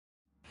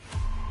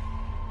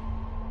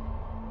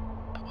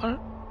What?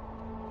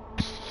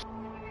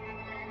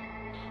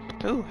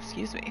 Ooh,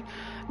 excuse me.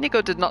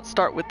 Nico did not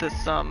start with this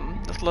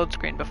this load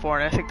screen before,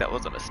 and I think that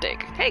was a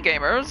mistake. Hey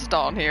gamers,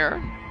 Dawn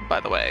here, by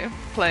the way,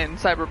 playing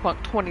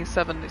Cyberpunk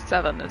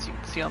 2077 as you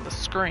can see on the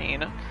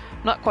screen.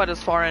 Not quite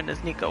as far in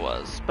as Nico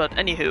was, but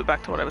anywho,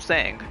 back to what I was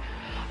saying.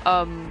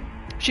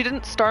 She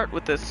didn't start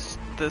with this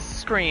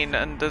screen,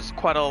 and there's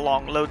quite a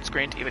long load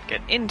screen to even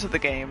get into the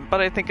game, but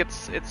I think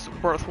it's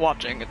worth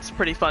watching. It's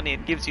pretty funny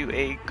and gives you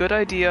a good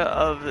idea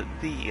of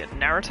the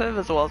narrative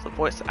as well as the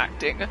voice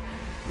acting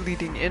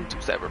leading into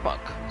Cyberpunk.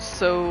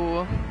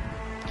 So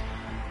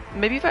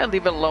maybe if I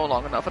leave it alone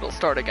long enough it'll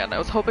start again. I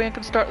was hoping I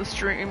could start the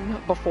stream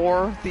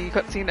before the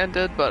cutscene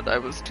ended, but I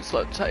was too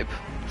slow to type.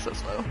 So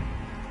slow.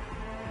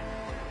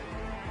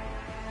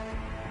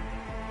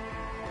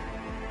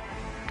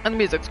 And the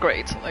music's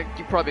great. Like,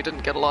 you probably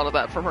didn't get a lot of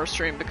that from her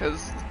stream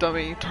because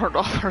Dummy turned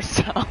off her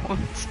sound.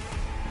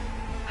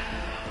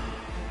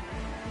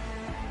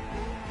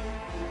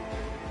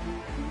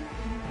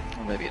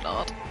 Or maybe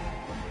not.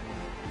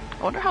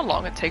 I wonder how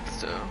long it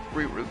takes to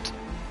reroute.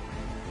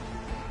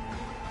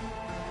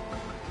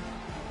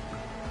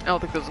 I don't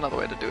think there's another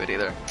way to do it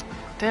either.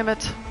 Damn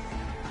it.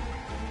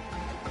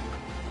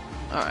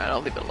 Alright,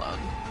 I'll leave it alone.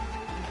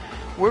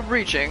 We're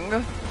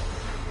breaching.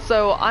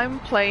 So I'm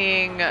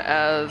playing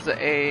as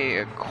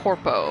a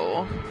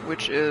corpo,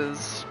 which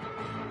is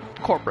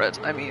corporate.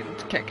 I mean,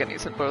 can't get any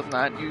simpler than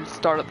that. You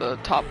start at the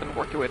top and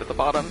work your way to the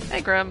bottom. Hey,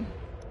 Grim.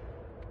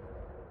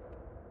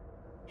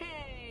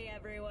 Hey,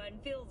 everyone.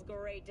 Feels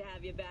great to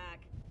have you back.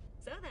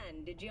 So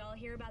then, did y'all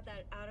hear about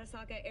that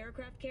Arasaka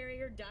aircraft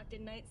carrier docked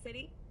in Night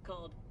City?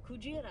 Called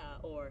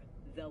Kujira, or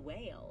the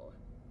Whale.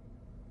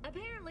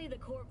 Apparently, the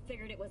Corp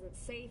figured it wasn't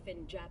safe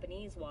in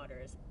Japanese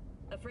waters.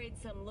 Afraid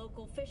some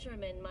local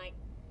fishermen might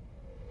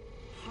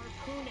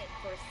harpoon it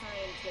for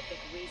scientific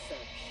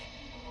research.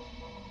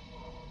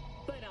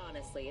 But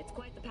honestly, it's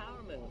quite the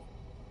power move.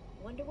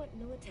 Wonder what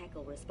Militech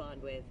will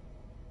respond with.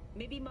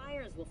 Maybe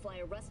Myers will fly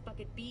a Rust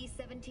Bucket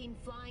B-17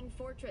 Flying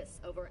Fortress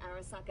over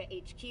Arasaka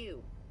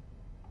HQ.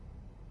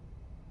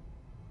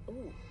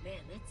 Ooh,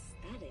 man,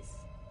 that is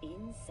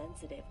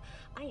insensitive.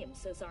 I am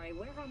so sorry.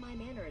 Where are my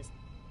manners?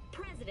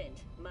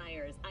 President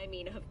Myers, I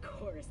mean, of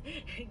course.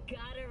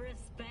 Gotta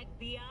respect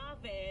the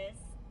office.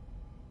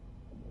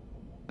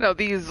 Now,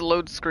 these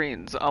load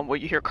screens, where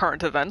you hear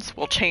current events,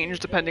 will change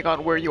depending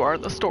on where you are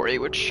in the story,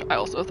 which I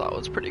also thought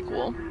was pretty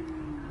cool.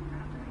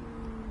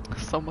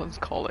 Someone's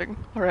calling.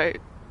 Alright.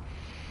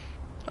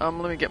 Let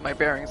me get my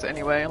bearings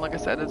anyway. Like I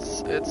said,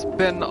 it's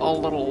been a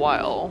little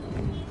while.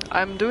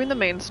 I'm doing the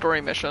main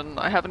story mission.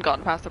 I haven't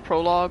gotten past the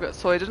prologue,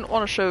 so I didn't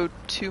want to show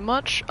too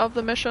much of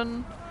the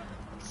mission,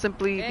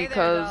 simply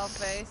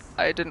because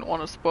I didn't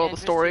want to spoil the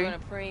story.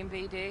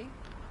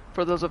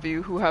 For those of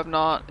you who have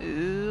not...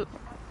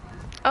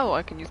 Oh,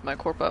 I can use my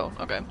corpo.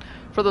 Okay.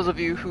 For those of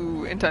you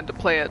who intend to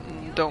play it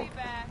and don't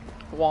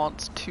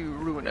want to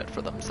ruin it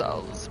for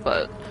themselves,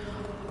 but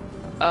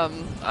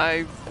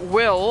I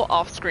will,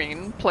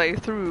 off-screen, play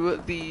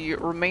through the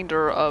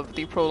remainder of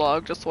the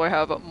prologue just so I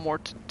have more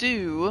to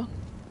do,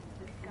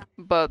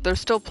 but there's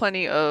still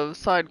plenty of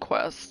side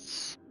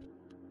quests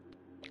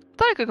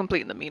that I could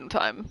complete in the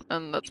meantime,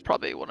 and that's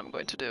probably what I'm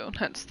going to do,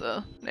 hence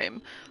the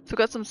name. So I've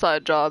got some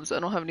side jobs.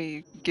 I don't have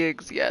any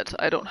gigs yet.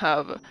 I don't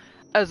have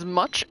as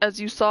much as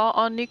you saw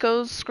on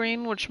Nico's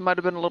screen, which might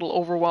have been a little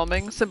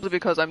overwhelming, simply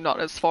because I'm not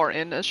as far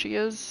in as she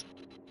is.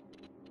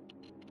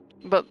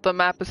 But the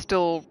map is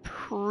still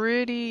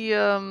pretty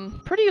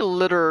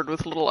littered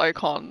with little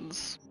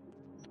icons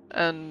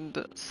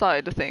and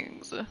side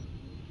things.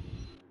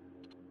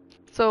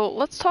 So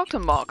let's talk to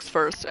Mox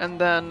first, and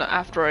then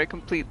after I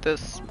complete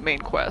this main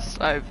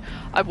quest. I've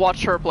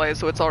watched her play,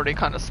 so it's already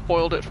kind of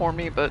spoiled it for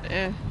me, but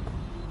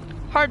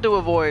hard to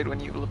avoid when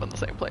you live in the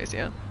same place,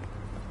 yeah?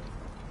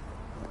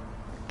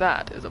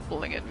 That is a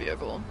pulling-in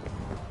vehicle.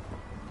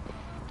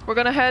 We're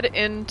gonna head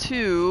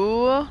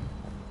into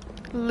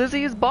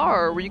Lizzie's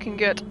bar, where you can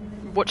get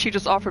what she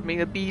just offered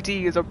me. A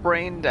BD is a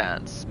brain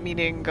dance,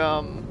 meaning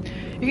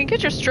you can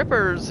get your strip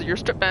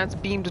dance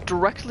beamed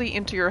directly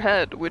into your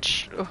head,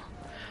 which,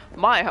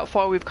 my, how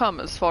far we've come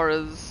as far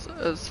as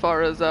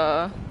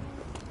let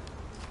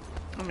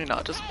me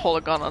not just pull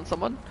a gun on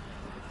someone.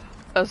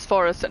 As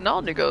far as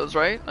technology goes,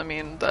 right? I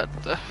mean, that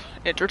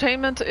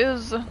entertainment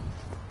is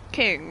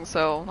king,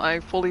 so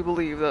I fully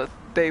believe that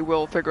they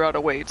will figure out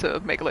a way to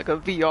make like a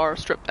VR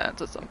strip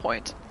dance at some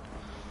point.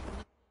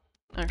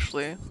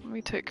 Actually, let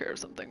me take care of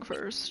something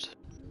first.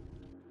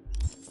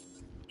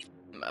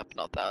 Map,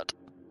 not that.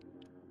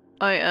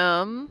 I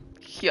am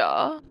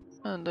here,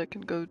 and I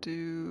can go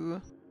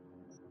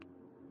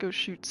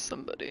shoot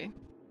somebody.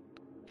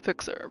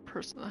 Fixer,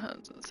 person that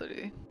hands in the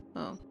city.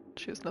 Oh,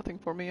 she has nothing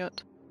for me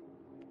yet.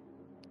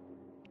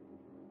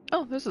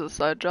 Oh, this is a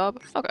side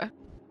job. Okay,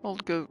 I'll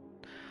go.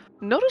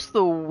 Notice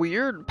the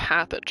weird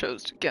path it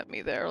chose to get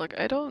me there. Like,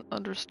 I don't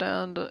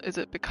understand. Is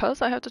it because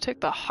I have to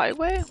take the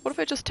highway? What if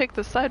I just take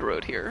the side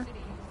road here?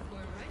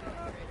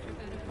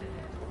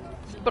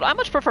 But I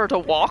much prefer to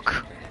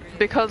walk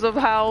because of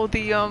how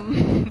the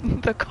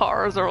the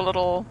cars are a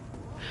little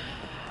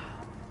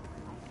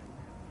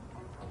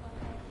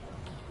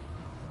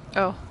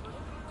Oh,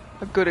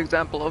 a good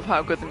example of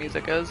how good the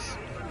music is.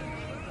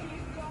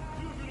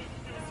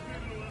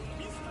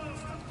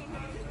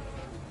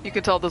 You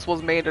can tell this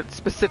was made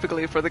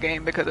specifically for the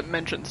game because it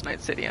mentions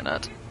Night City in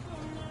it.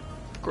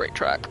 Great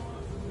track.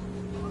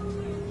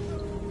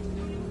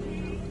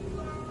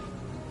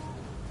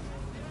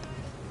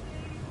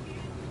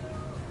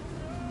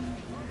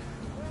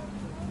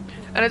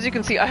 And as you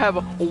can see, I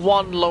have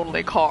one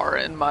lonely car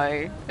in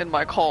my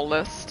call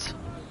list.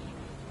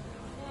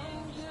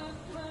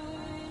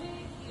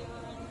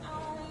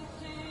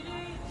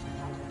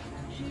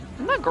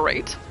 Isn't that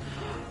great?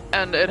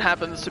 And it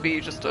happens to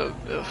be just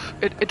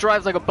it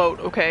drives like a boat,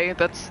 okay?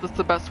 That's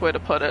the best way to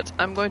put it.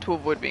 I'm going to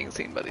avoid being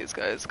seen by these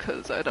guys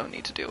because I don't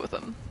need to deal with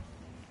them.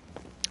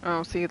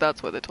 Oh, see,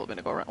 that's why they told me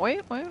to go around.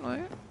 Wait.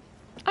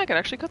 I can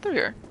actually cut through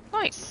here.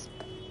 Nice.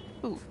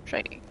 Ooh,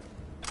 shiny.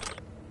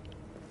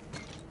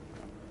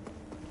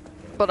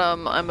 But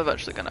I'm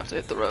eventually gonna have to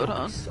hit the road,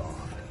 huh?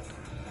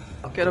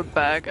 Get a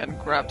bag and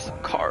grab some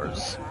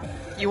cars.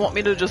 You want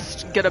me to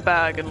just get a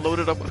bag and load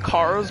it up with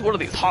cars? What are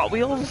these, Hot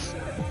Wheels?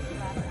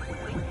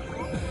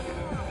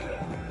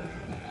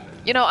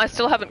 You know, I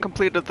still haven't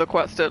completed the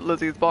quest at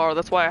Lizzie's bar,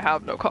 that's why I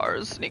have no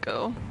cars,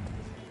 Nico.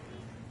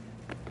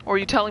 Or are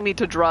you telling me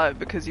to drive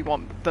because you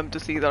want them to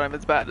see that I'm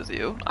as bad as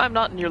you? I'm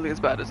not nearly as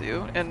bad as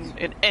you,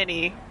 in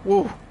any...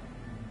 Woo.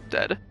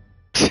 Dead.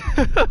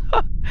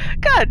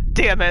 God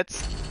damn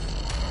it!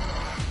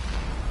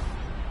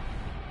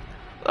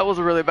 That was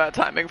really bad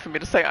timing for me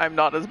to say I'm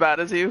not as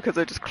bad as you, because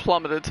I just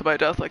plummeted to my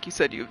death like you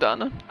said you've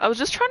done. I was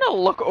just trying to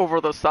look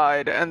over the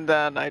side, and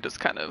then I just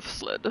kind of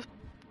slid.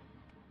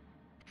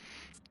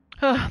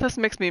 This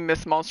makes me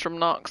miss Monstrum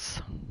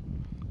Nox.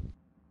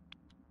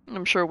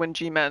 I'm sure when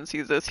G-Man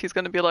sees this, he's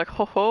gonna be like,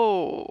 ho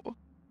ho!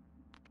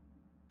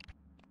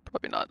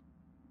 Probably not.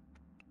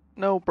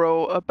 No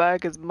bro, a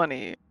bag is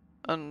money.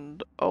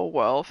 And oh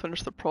well,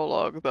 finish the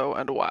prologue though,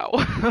 and wow.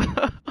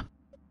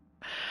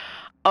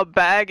 A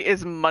bag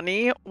is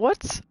money?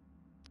 What?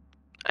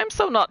 I'm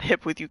so not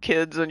hip with you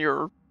kids and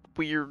your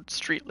weird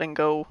street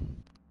lingo.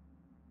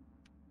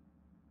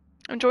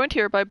 I'm joined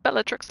here by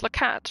Bellatrix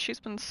Lacat. She's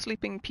been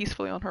sleeping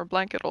peacefully on her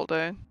blanket all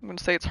day. I'm gonna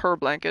say it's her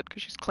blanket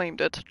because she's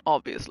claimed it,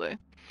 obviously.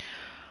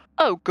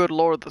 Oh, good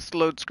lord, this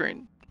load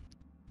screen.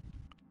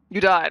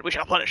 You died, we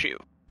shall punish you.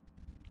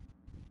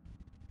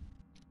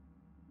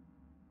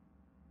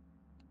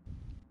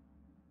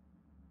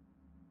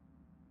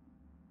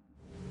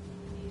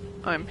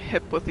 I'm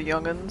hip with the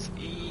young'uns.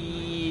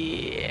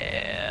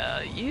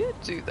 Yeah, you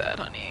do that,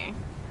 honey.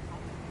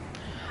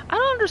 I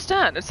don't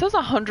understand. It says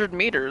 100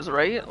 meters,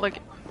 right? Like,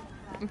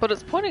 but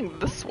it's pointing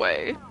this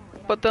way.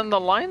 But then the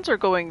lines are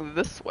going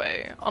this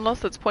way.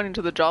 Unless it's pointing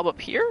to the job up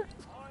here?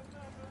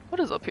 What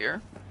is up here?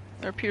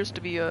 There appears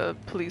to be a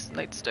police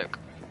nightstick.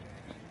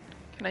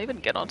 Can I even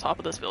get on top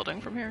of this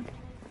building from here?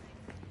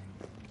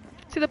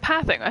 See, the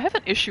pathing. I have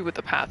an issue with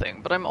the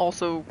pathing, but I'm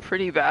also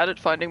pretty bad at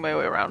finding my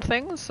way around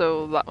things,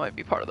 so that might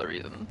be part of the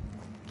reason.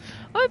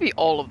 That might be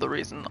all of the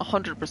reason.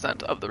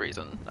 100% of the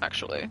reason,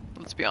 actually.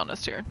 Let's be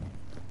honest here.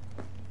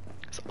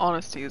 Because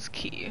honesty is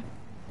key.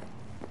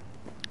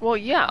 Well,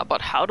 yeah,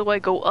 but how do I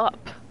go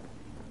up?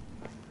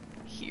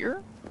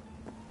 Here?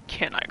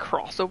 Can I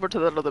cross over to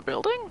that other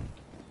building?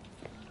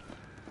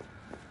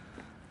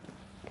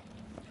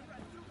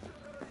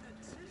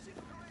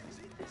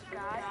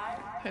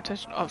 Pay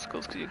attention to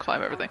obstacles because you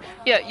climb everything.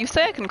 Yeah, you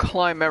say I can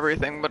climb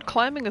everything, but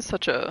climbing is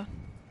such a...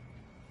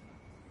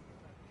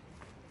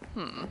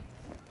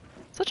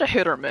 such a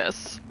hit or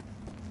miss.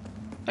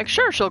 Like,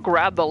 sure, she'll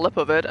grab the lip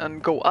of it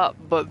and go up,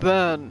 but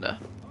then...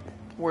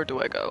 where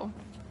do I go?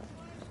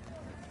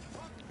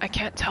 I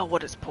can't tell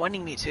what it's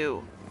pointing me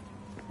to.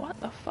 What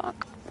the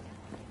fuck?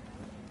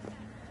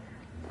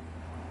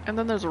 And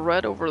then there's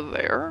red over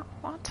there?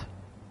 What?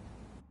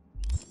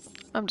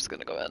 I'm just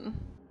gonna go in.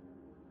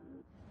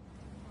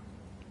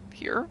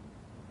 Here?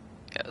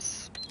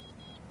 Yes.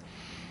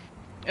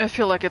 I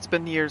feel like it's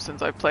been years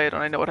since I've played,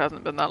 and I know it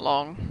hasn't been that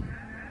long.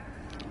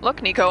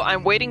 Look, Nico,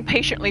 I'm waiting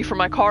patiently for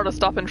my car to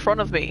stop in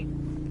front of me.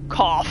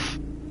 Cough.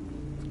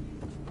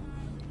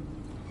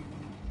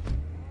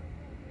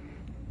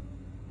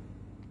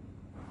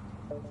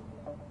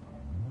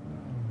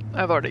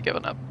 I've already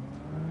given up.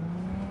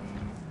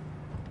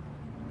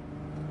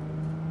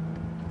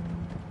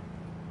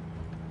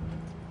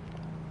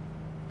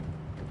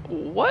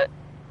 What?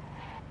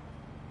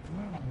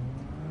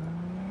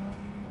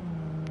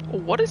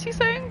 What is he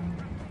saying?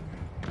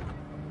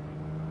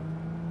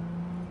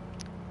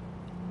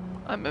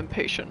 I'm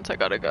impatient, I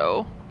gotta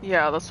go.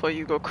 Yeah, that's why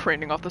you go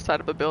craning off the side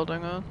of a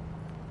building, huh?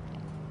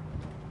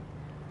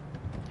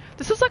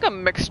 This is like a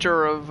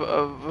mixture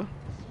of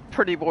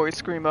Pretty Boy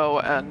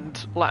Screamo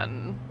and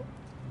Latin.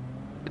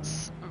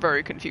 It's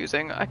very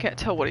confusing. I can't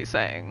tell what he's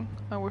saying.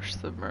 I wish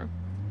the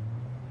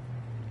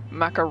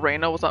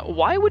Macarena was not-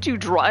 Why would you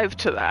drive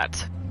to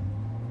that?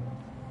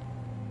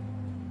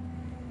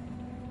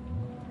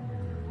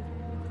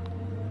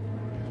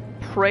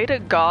 Pray to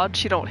God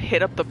she don't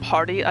hit up the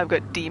party. I've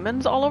got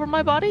demons all over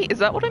my body? Is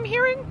that what I'm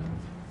hearing?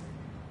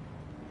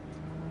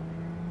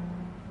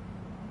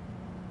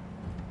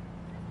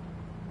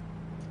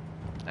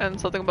 And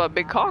something about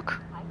big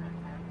cock?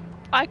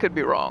 I could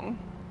be wrong.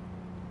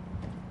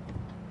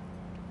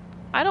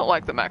 I don't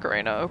like the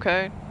Macarena,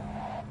 okay?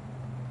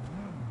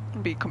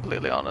 I'll be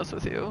completely honest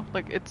with you.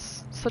 Like,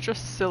 it's such a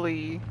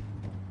silly...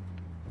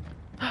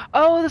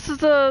 Oh, this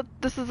is a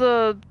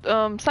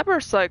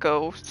Cyber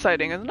Psycho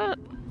sighting, isn't it?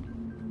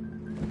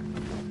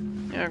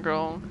 Yeah,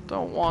 girl,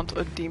 don't want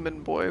a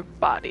demon boy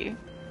body.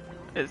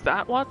 Is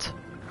that what?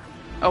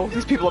 Oh,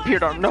 these people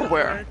appeared out of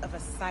nowhere. Of a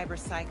Cyber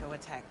Psycho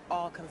attack,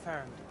 all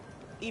confirmed.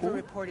 Even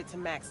reported to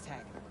Max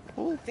Tech.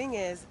 Thing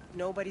is,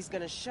 nobody's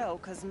gonna show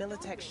because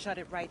Militech shut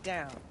it right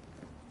down.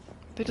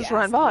 They just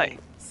ran by.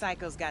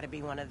 Psycho's gotta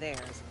be one of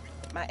theirs.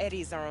 My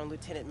eddies are on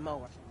Lieutenant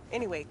Mower.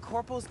 Anyway,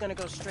 Corporal's gonna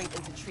go straight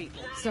into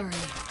treatment. Sorry,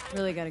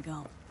 really gotta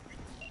go.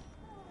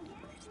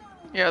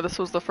 Yeah, this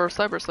was the first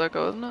Cyber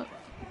Psycho, isn't it?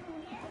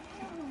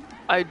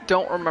 I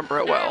don't remember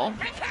it well.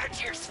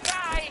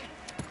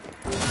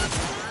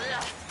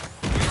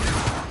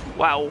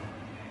 Wow.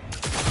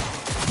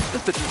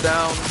 This bitch is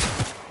down.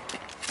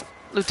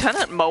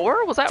 Lieutenant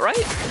Mower? Was that right?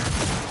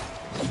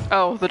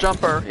 Oh, the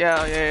jumper.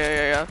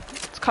 Yeah.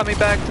 It's coming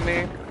back to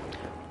me.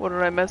 What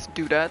did I miss?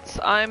 Dudettes.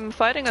 I'm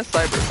fighting a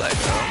Cyber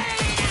Psycho.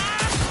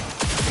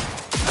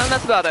 And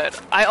that's about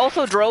it. I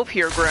also drove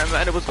here, Grim,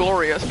 and it was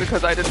glorious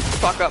because I didn't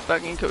fuck up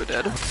like Nico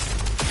did.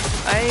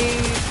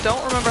 I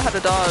don't remember how to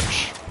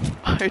dodge.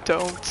 I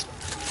don't.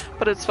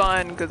 But it's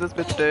fine, because this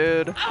bitch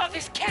dead. Oh,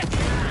 this cat!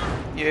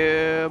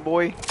 Yeah,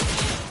 boy.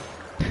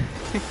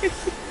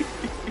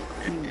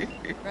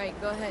 Right,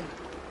 go ahead.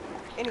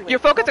 Anyway, You're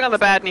focusing on the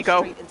bad, Nico.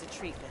 Straight into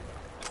treatment.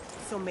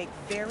 So make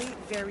very,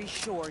 very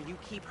sure you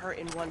keep her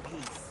in one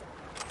piece.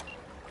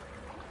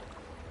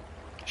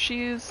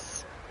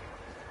 She's...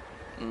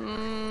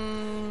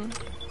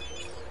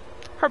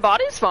 her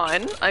body's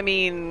fine. I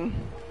mean...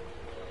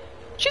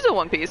 she's in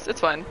one piece.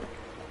 It's fine.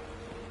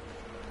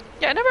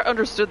 Yeah, I never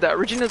understood that.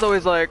 Regina's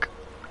always like...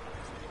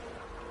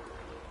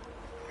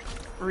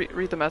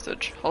 Read the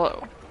message.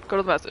 Hello. Go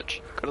to the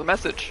message. Go to the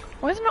message.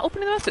 Why isn't it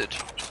opening the message?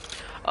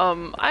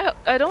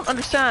 I don't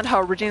understand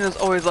how Regina's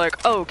always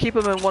like, oh, keep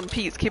them in one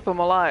piece, keep them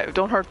alive,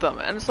 don't hurt them.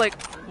 And it's like,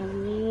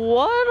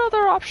 what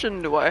other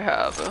option do I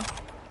have?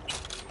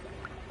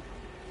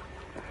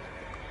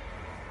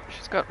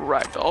 She's got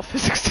ragdoll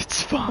physics,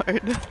 it's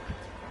fine.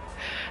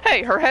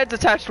 Hey, her head's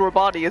attached to her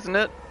body, isn't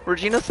it?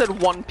 Regina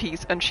said one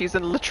piece, and she's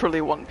in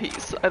literally one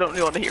piece. I don't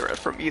want to hear it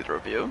from either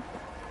of you.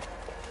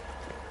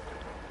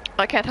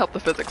 I can't help the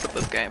physics of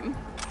this game.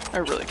 I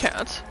really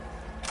can't.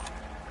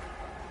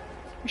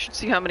 You should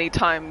see how many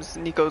times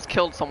Nico's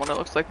killed someone that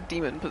looks like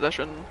demon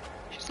possession.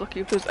 She's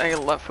lucky if there's any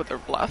left with her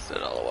blasted,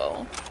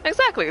 lol.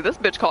 Exactly, this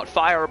bitch caught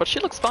fire, but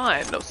she looks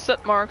fine. No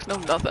set marks, no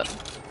nothing.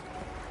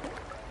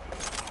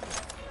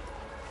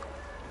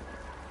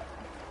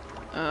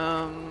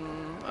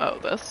 Oh,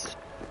 this?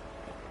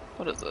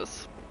 What is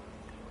this?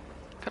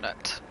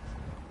 Connect.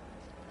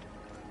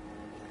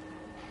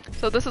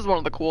 So this is one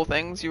of the cool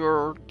things.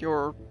 You're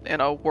in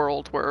a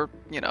world where,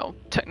 you know,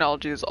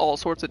 technology is all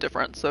sorts of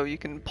different, so you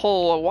can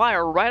pull a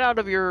wire right out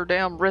of your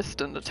damn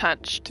wrist and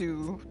attach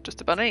to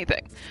just about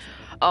anything.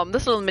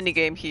 This little mini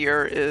game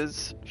here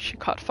is she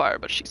caught fire,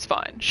 but she's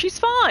fine. She's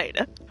fine!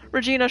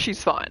 Regina,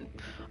 she's fine.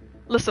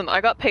 Listen,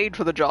 I got paid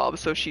for the job,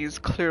 so she's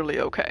clearly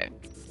okay.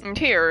 And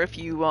here, if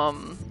you,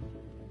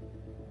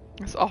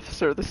 this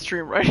officer of the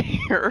stream right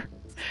here.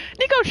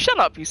 Nico, shut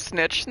up, you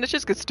snitch.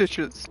 Snitches get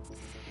stitches.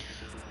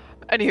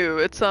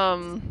 Anywho, it's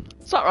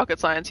not rocket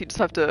science. You just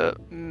have to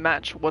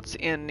match what's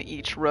in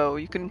each row.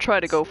 You can try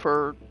to go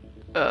for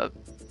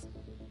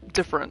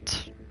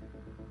different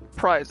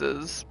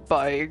prizes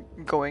by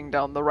going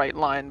down the right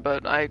line,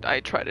 but I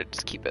try to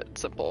just keep it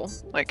simple.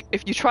 Like,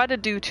 if you try to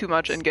do too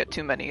much and get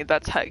too many,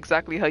 that's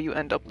exactly how you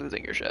end up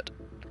losing your shit.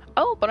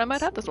 Oh, but I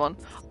might have this one.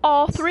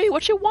 All three,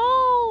 what you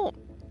want?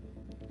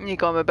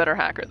 Nico, I'm a better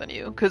hacker than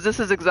you, because this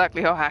is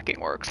exactly how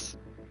hacking works.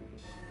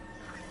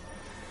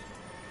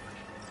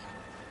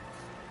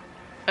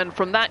 And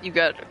from that you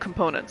get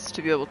components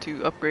to be able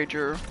to upgrade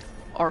your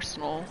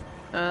arsenal.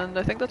 And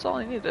I think that's all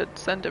I needed.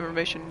 Send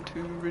information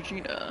to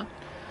Regina.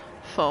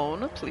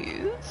 Phone,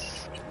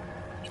 please.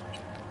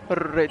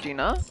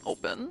 Regina,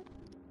 open.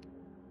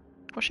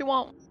 What she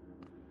want?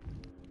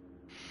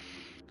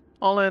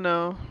 All I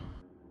know.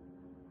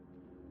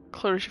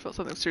 Clearly she felt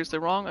something seriously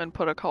wrong and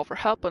put a call for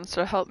help.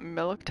 Instead of help,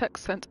 Militech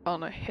sent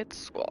on a hit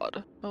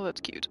squad. Oh,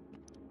 that's cute.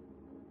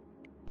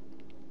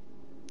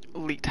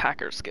 Leaked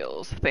hacker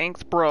skills.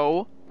 Thanks,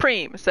 bro.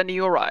 Preem, sending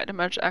you a ride.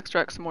 Managed to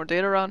extract some more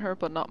data around her,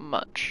 but not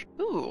much.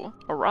 Ooh,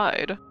 a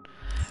ride.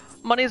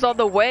 Money's on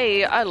the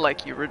way. I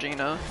like you,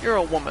 Regina. You're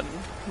a woman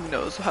who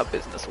knows how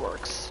business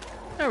works.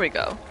 There we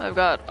go. I've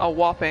got a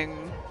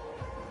whopping...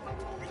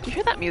 Do you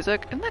hear that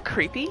music? Isn't that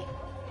creepy?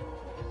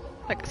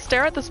 Like,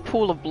 stare at this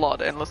pool of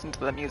blood and listen to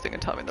the music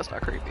and tell me that's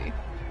not creepy.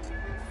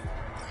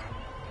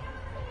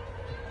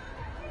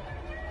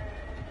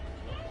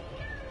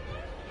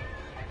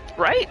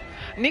 Right?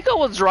 Nico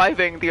was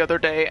driving the other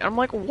day, and I'm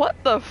like, what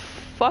the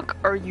fuck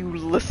are you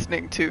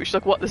listening to? She's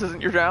like, what, this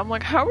isn't your jam? I'm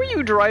like, how are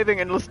you driving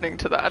and listening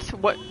to that?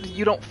 What,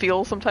 you don't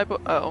feel some type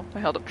of... Oh, I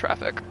held up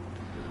traffic.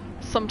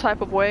 some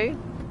type of way.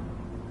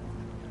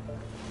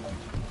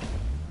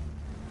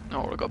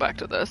 Oh, we'll go back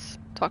to this.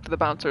 Talk to the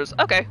bouncers.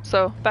 Okay,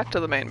 so back to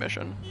the main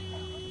mission.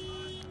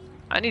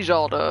 I need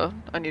y'all to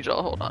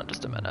hold on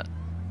just a minute.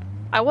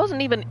 I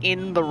wasn't even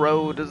in the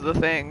road is the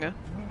thing.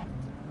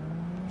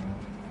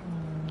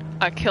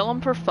 I kill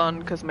him for fun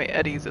because my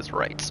Eddies is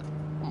right.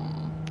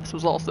 This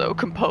was also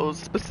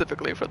composed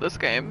specifically for this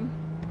game.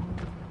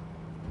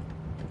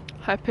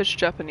 High-pitched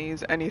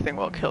Japanese, anything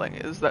while killing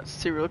is that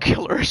serial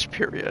killerish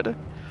period.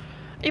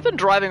 Even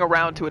driving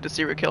around to it is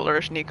serial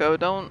killerish, Nico.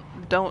 Don't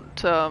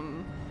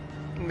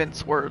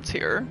mince words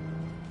here.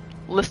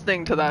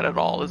 Listening to that at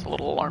all is a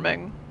little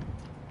alarming.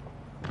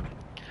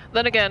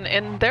 Then again,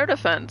 in their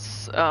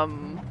defense,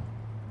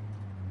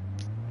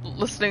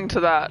 listening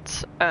to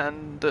that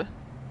and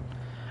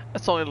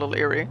it's only a little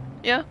eerie.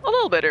 Yeah, a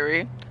little bit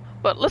eerie.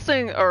 But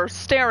listening or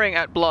staring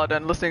at blood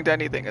and listening to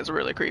anything is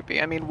really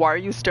creepy. I mean, why are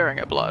you staring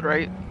at blood,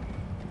 right?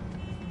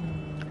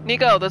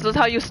 Nico, this is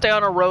how you stay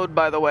on a road,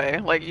 by the way.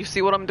 Like, you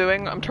see what I'm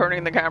doing? I'm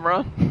turning the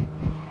camera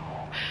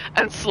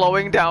and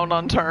slowing down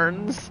on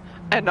turns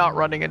and not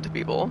running into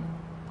people.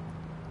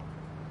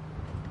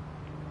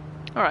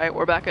 Alright,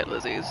 we're back at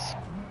Lizzie's.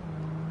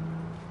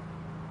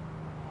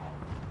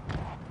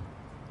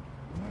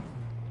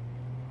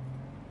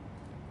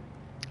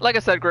 Like I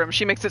said, Grim,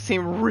 she makes it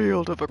seem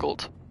real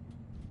difficult.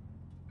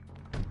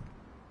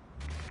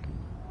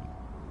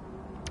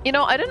 You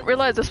know, I didn't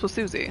realize this was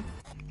Susie.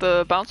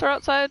 The bouncer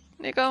outside,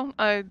 Nico?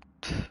 I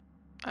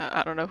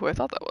don't know who I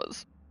thought that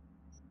was.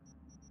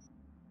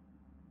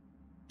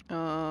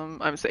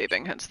 I'm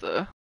saving, hence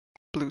the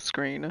blue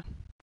screen.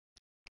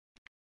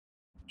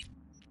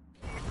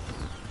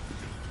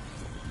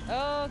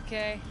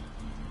 Okay.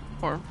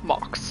 Or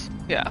Mox.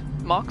 Yeah,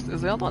 Mox.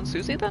 Is the other one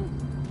Susie then?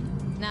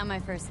 Not my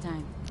first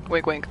time.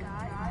 Wink wink.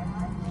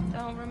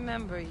 Don't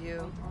remember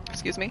you.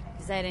 Excuse me?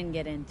 Because I didn't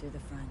get in through the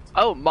front.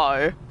 Oh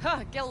my.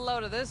 Huh, get a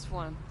load of this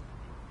one.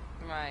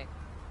 Right.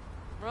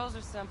 Rules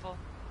are simple.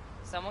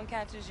 Someone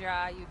catches your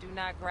eye, you do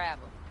not grab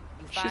them.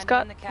 You find She's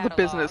got them in the catalog,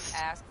 business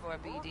ask for a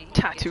BD,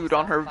 tattooed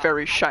on her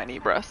very shiny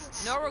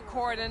breasts. No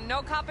recording,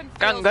 no copping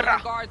feels when the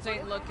guards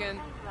ain't looking.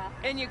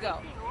 In you go.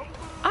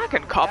 I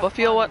can cop a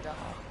feel what?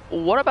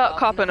 What about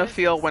copping a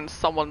feel when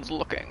someone's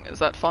looking? Is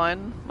that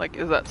fine? Like,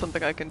 is that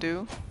something I can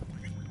do?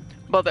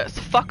 But this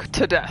fuck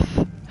to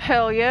death.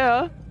 Hell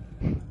yeah.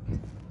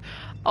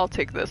 I'll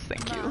take this,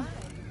 thank you.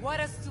 What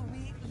a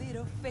sweet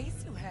little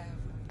face you have.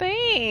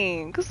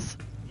 Thanks.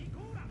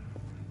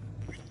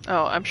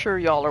 Oh, I'm sure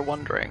y'all are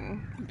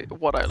wondering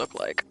what I look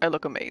like. I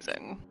look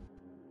amazing.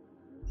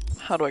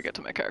 How do I get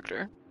to my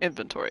character?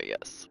 Inventory,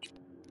 yes.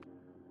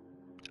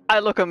 I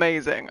look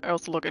amazing. I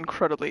also look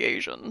incredibly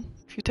Asian.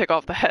 If you take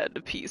off the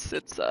head piece,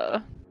 it's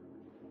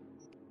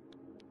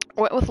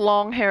went with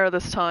long hair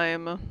this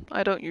time.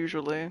 I don't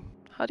usually.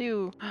 How do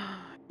you...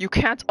 You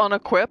can't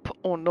unequip?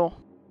 Oh no.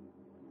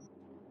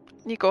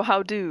 Nico,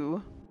 how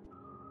do?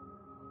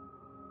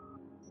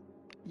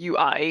 You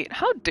I8?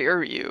 How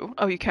dare you?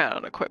 Oh, you can't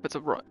unequip. It's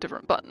a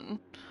different button.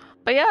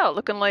 But yeah,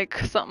 looking like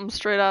something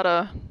straight out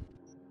of...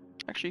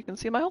 Actually, you can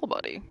see my whole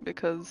body,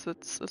 because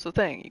it's a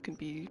thing. You can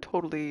be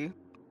totally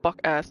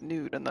buck-ass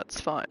nude, and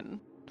that's fine.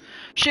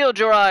 Shield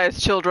your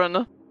eyes,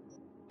 children!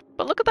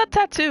 But look at that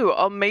tattoo!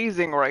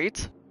 Amazing,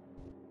 right?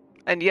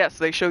 And yes,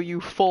 they show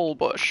you full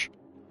bush.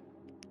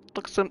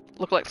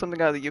 Look like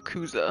something out of the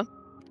Yakuza.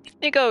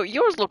 Nico,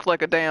 yours looked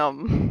like a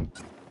damn...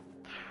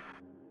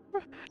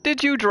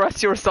 Did you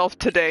dress yourself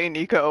today,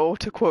 Nico?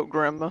 To quote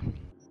Grim.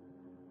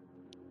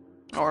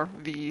 Or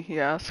V, he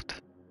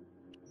asked.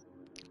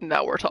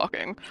 Now we're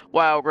talking.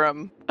 Wow,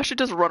 Grim. I should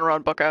just run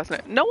around buck-assing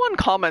it. No one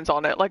comments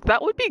on it. Like,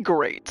 that would be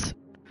great.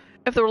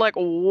 If they were like,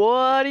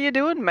 what are you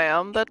doing,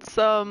 ma'am? That's,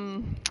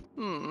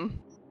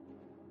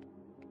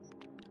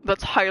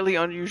 That's highly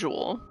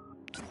unusual.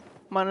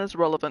 Mine is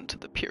relevant to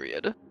the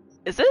period.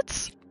 Is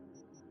it?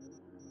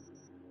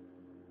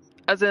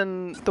 As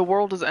in, the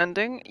world is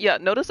ending? Yeah,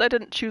 notice I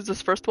didn't choose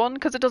this first one,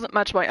 because it doesn't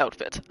match my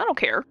outfit. I don't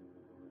care.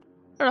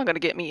 They're not gonna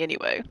get me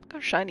anyway. Look how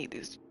shiny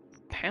these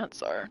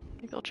pants are.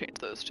 Maybe I'll change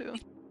those too.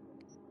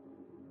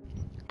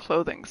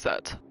 Clothing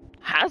set.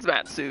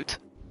 Hazmat suit.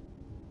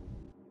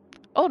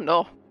 Oh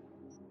no.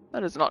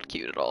 That is not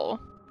cute at all.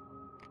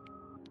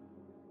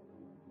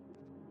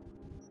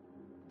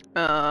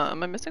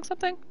 Am I missing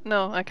something?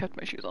 No, I kept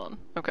my shoes on.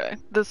 Okay.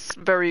 This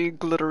very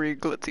glittery,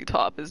 glitzy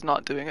top is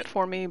not doing it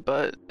for me,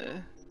 but...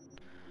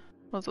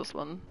 What's this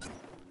one?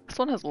 This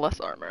one has less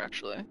armor,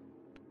 actually.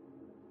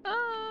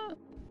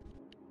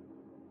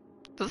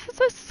 Does this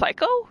say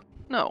Psycho?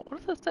 No,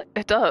 what does that say?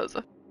 It does.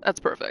 That's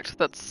perfect.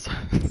 That's...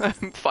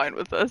 I'm fine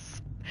with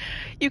this.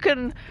 You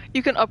can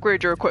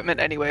upgrade your equipment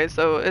anyway,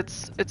 so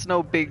it's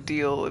no big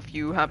deal if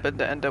you happen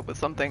to end up with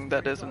something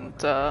that isn't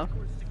the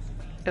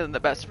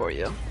best for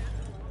you.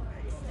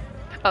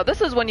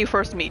 This is when you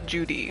first meet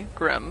Judy,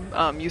 Grim.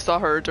 You saw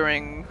her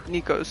during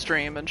Nico's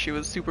stream and she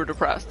was super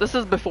depressed. This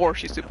is before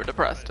she's super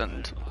depressed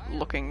and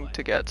looking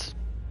to get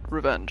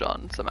revenge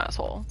on some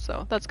asshole,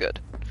 so that's good.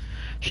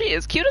 She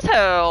is cute as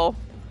hell!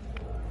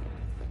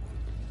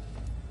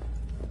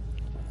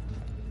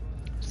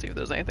 See if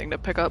there's anything to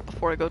pick up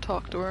before I go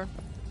talk to her.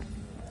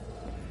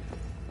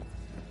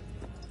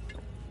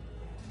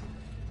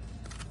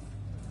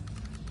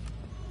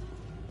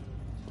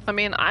 I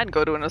mean, I'd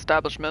go to an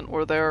establishment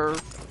where their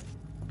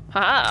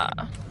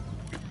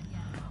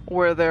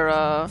where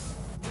their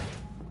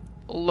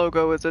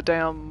logo is a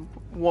damn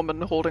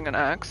woman holding an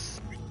axe.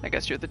 I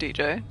guess you're the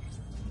DJ.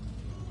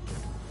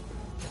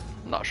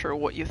 I'm not sure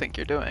what you think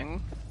you're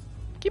doing.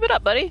 Keep it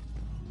up, buddy.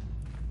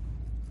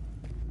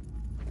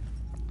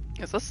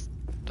 Is this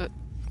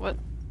what?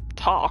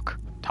 Talk.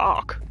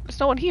 There's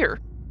no one here.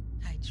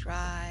 I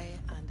try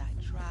and I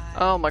try.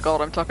 Oh my god,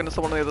 I'm talking to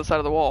someone on the other side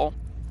of the wall.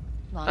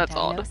 Long That's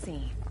time no odd.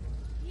 see.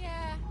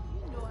 Yeah,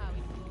 you know how it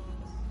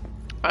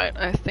goes. Alright,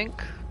 I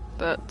think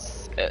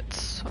that's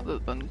it, other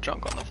than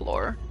junk on the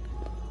floor.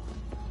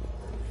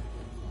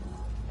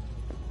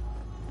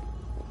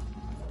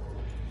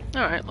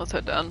 Alright, let's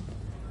head down.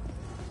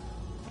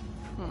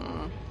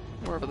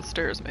 Wherever the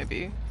stairs may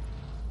be.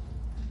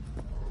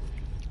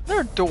 There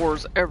are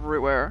doors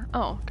everywhere.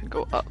 Oh, I can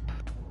go up.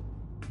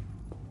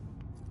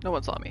 No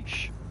one saw me.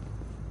 Shh.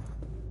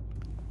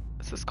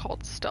 This is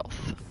called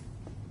stealth.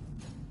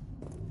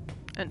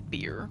 And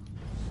beer.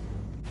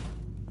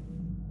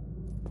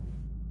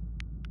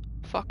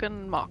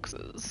 Fucking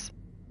moxes.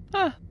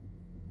 Huh.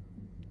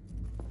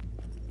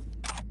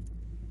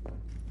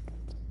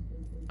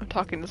 I'm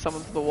talking to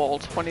someone through the wall.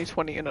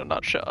 2020 in a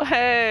nutshell.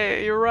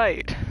 Hey, you're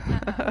right.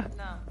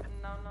 No.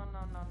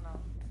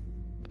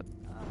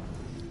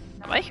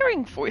 Am I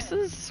hearing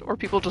voices? Or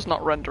people just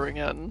not rendering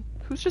in?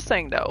 Who's just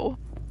saying no?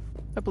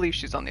 I believe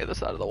she's on the other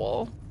side of the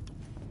wall.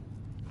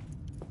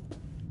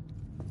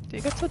 You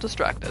get so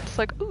distracted. It's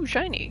like, ooh,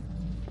 shiny.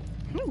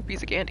 Ooh,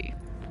 piece of candy.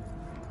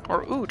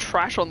 Or, ooh,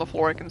 trash on the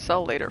floor I can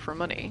sell later for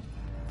money.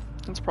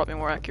 That's probably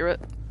more accurate.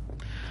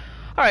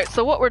 Alright,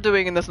 so what we're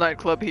doing in this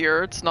nightclub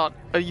here, it's not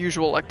a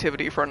usual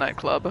activity for a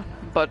nightclub,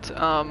 but,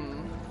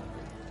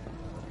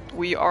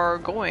 we are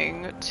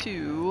going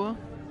to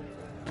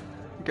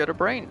get a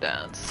brain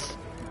dance.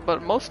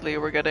 But mostly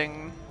we're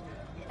getting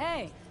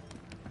Hey,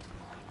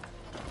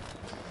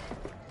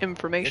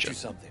 information. Get you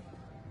something.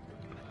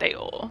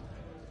 Dale.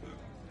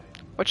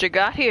 What you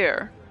got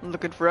here? I'm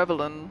looking for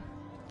Evelyn.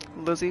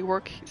 Lizzie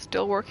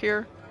still work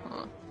here?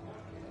 Huh.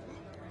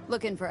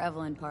 looking for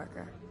Evelyn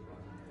Parker.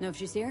 Know if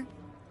she's here?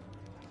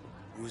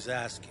 Who's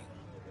asking?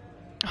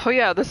 Oh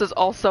yeah, this is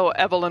also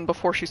Evelyn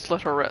before she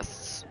slit her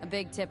wrists. A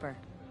big tipper.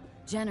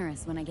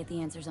 Generous when I get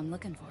the answers I'm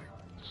looking for.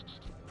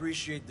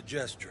 Appreciate the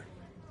gesture,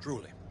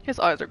 truly. His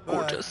eyes are But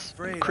gorgeous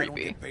afraid and I don't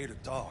creepy. get paid to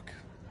talk.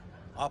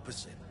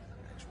 Opposite,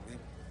 actually.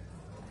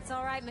 It's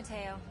all right,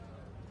 Mateo.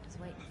 I was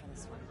waiting for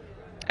this one.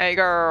 Hey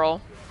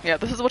girl. Yeah,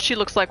 this is what she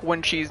looks like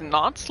when she's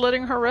not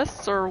slitting her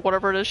wrists or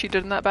whatever it is she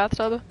did in that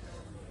bathtub.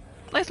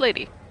 Nice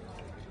lady.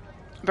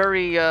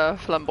 Very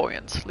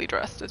flamboyantly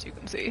dressed, as you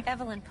can see.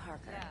 Evelyn Parker.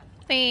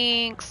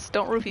 Thanks.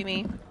 Don't roofie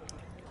me.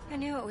 I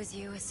knew it was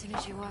you as soon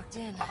as you walked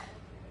in.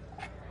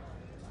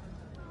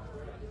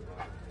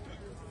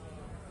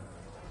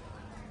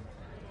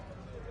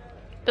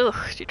 Ugh,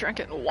 she drank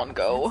it in one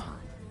go.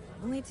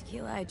 Only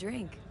tequila I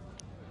drink.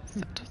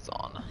 Set us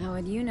on. How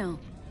would you know?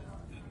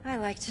 I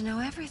like to know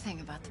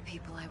everything about the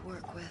people I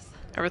work with.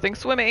 Everything's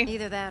swimmy.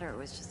 Either that or it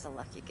was just a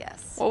lucky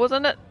guess. What was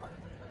in it?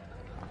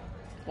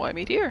 Why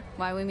meet here?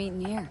 Why we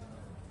meeting here?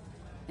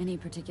 Any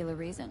particular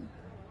reason?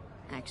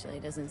 Actually,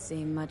 it doesn't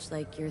seem much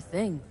like your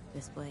thing,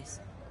 this place.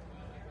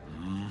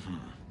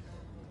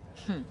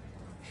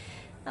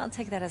 I'll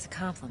take that as a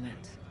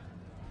compliment.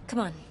 Come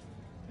on.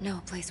 Know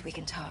a place we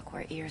can talk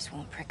where ears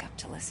won't prick up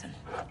to listen.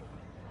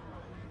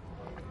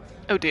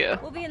 Oh dear.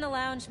 We'll be in the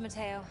lounge,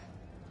 Mateo.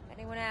 If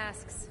anyone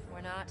asks,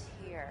 we're not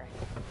here.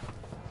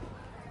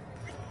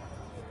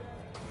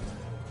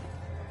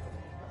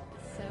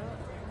 So,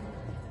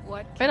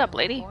 what Wait up,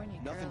 lady.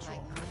 Nothing's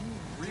wrong.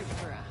 Really?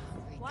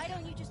 Why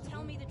don't you just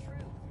tell me the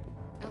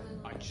truth?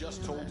 I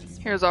just told you.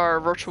 Here's our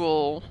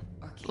virtual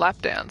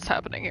lap dance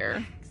happening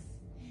here.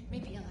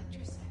 Maybe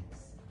electrosex,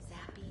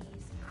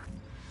 zappies.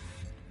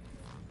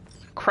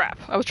 Crap.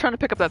 I was trying to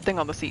pick up that thing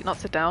on the seat, not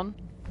sit down.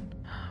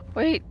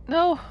 Wait,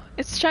 no.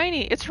 It's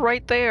shiny. It's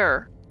right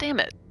there. Damn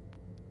it.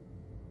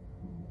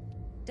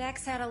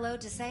 Dex had a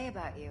load to say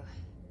about you.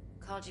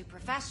 Called you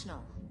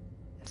professional.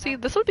 See,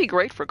 this would be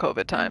great for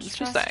COVID times.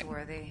 Just saying.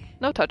 Trustworthy.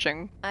 No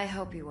touching. I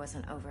hope he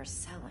wasn't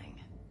overselling.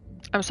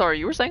 I'm sorry,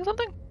 you were saying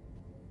something?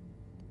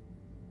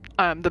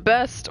 I'm the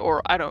best,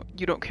 or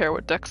you don't care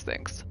what Dex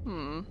thinks.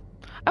 I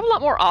have a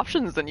lot more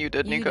options than you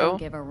did, You Nico. don't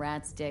give a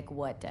rat's dick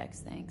what Dex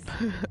thinks.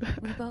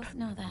 We both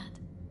know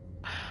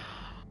that.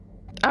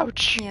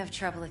 Ouch. You have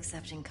trouble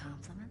accepting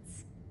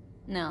compliments?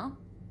 No,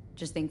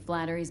 just think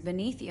flattery's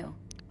beneath you.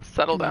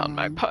 Settle down,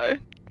 magpie.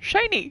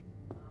 Shiny.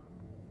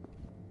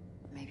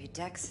 Maybe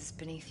Dex is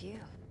beneath you.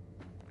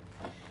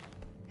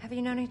 Have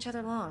you known each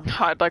other long?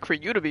 I'd like for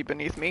you to be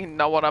beneath me,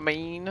 know what I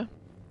mean?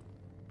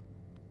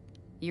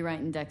 You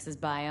writing Dex's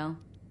bio?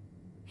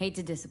 Hate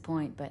to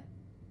disappoint, but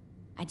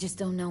I just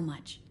don't know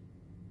much.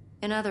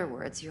 In other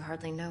words, you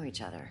hardly know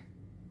each other.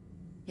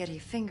 Yet he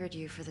fingered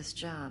you for this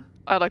job.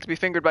 I'd like to be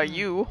fingered by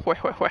you. Weh,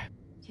 weh, weh.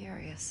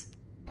 Curious.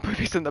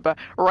 Movies in the back.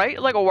 Right?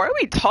 Like, why are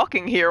we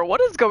talking here? What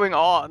is going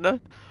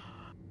on?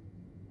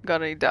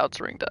 Got any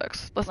doubts, Ring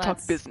Dex? Let's talk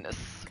business.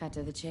 Cut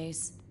to the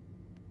chase.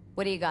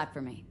 What do you got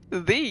for me?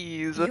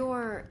 These.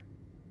 Your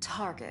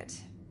target.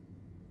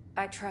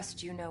 I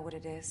trust you know what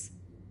it is.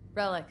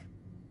 Relic.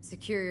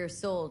 Secure your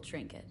soul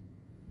trinket.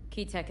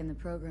 Key tech in the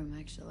program,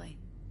 actually.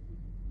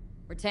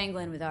 We're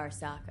tangling with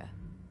Arasaka.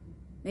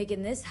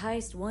 Making this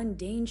heist one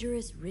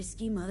dangerous,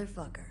 risky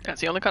motherfucker. That's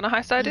the only kind of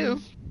heist I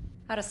do.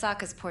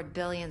 Arasaka's poured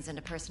billions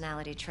into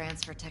personality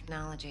transfer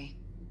technology.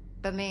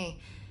 But me,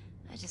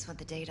 I just want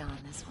the data on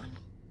this one.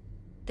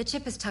 The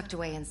chip is tucked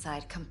away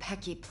inside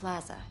Konpeki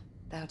Plaza,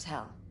 the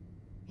hotel.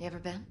 You ever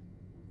been?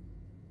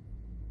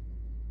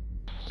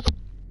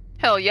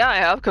 Hell yeah, I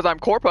have, because I'm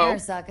Corpo.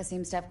 Arasaka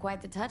seems to have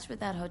quite the touch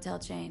with that hotel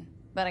chain.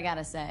 But I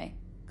gotta say,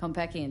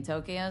 Konpeki and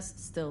Tokyo's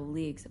still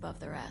leagues above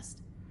the rest.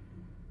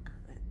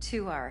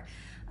 Two are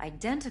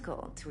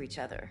identical to each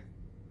other.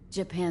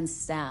 Japan's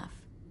staff.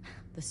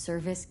 The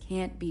service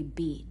can't be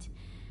beat.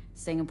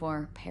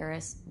 Singapore,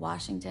 Paris,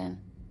 Washington.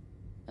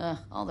 Ugh,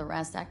 all the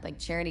rest act like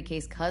charity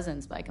case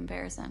cousins by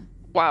comparison.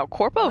 Wow,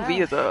 Corpo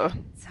Visa.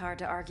 It's hard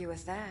to argue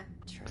with that.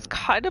 True. It's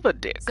kind of a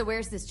dick. So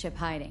where's this chip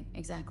hiding,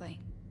 exactly?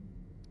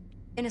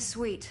 In a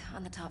suite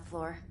on the top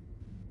floor.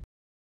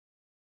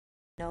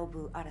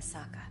 Nobu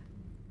Arasaka.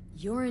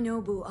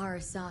 Yorinobu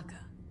Arasaka.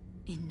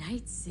 In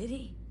Night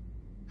City?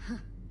 Huh.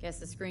 Guess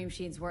the scream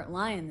sheets weren't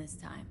lying this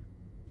time.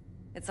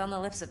 It's on the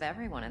lips of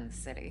everyone in the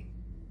city.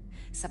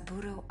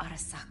 Saburo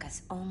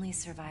Arasaka's only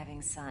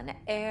surviving son,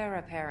 heir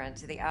apparent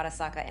to the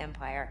Arasaka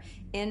Empire,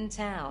 in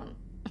town.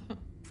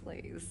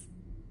 Please.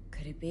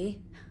 Could it be?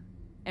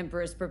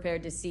 Emperor's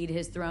prepared to cede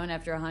his throne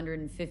after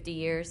 150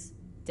 years?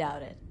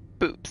 Doubt it.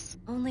 Boops.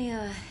 Only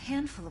a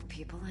handful of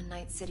people in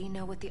Night City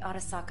know what the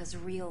Arasaka's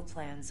real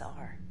plans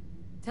are.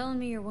 Telling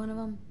me you're one of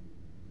them?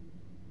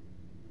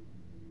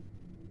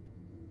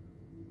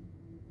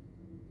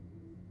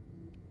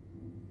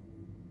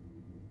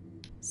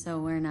 So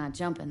we're not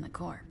jumping the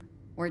corp.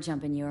 We're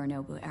jumping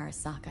Yorinobu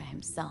Arasaka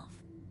himself.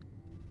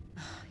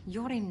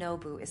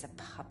 Yorinobu is a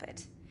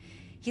puppet.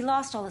 He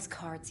lost all his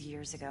cards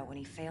years ago when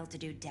he failed to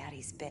do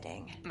Daddy's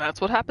bidding. That's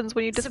what happens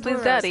when you displease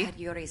Saburo's Daddy. had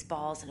Yuri's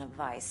balls in a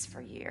vice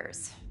for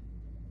years.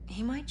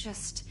 He might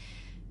just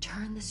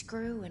turn the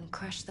screw and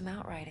crush them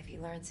outright if he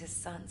learns his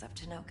son's up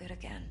to no good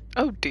again.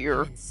 Oh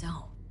dear. And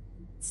so,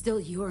 still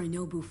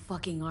Yorinobu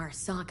fucking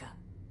Arasaka.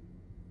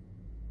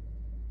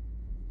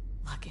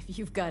 Look, if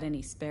you've got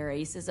any spare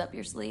aces up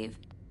your sleeve,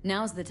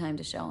 now's the time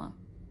to show them.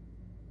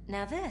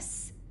 Now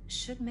this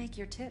should make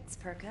your tits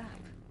perk up.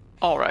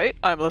 Alright,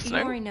 I'm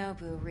listening.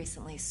 Yorinobu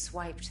recently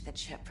swiped the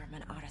chip from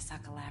an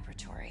Arasaka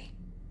laboratory.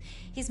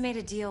 He's made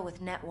a deal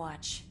with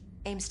Netwatch,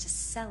 aims to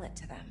sell it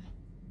to them.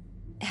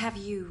 Have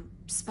you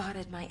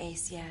spotted my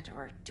ace yet,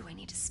 or do I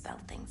need to spell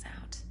things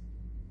out?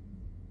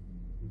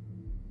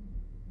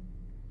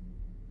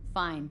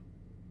 Fine.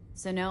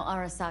 So no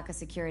Arasaka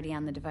security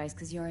on the device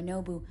because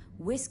Yorinobu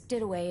whisked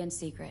it away in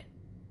secret.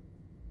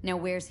 Now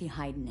where's he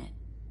hiding it?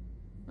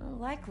 Well,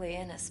 likely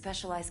in a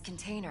specialized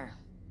container.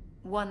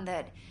 One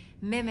that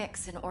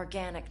mimics an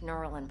organic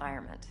neural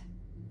environment.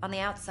 On the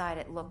outside,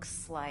 it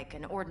looks like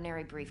an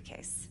ordinary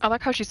briefcase. I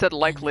like how she said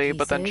likely,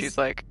 but then is? she's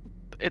like,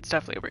 it's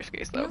definitely a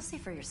briefcase though. You'll see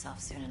for yourself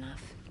soon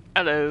enough.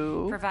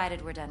 Hello.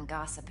 Provided we're done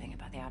gossiping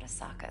about the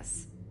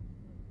Arasakas.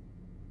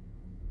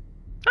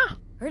 Ah,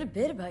 Heard a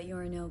bit about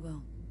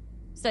Yorinobu.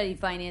 Studied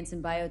finance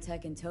and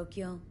biotech in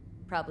Tokyo,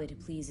 probably to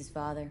please his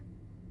father.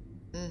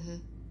 Mm-hmm.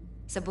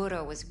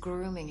 Saburo was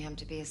grooming him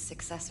to be his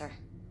successor.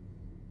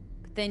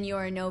 But then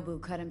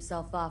Yorinobu cut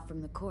himself off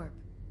from the corp.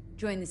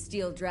 Joined the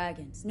Steel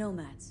Dragons,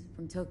 nomads,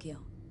 from Tokyo.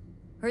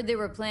 Heard they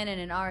were planning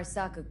an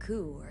Arasaka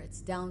coup or its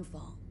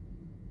downfall.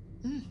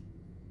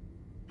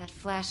 That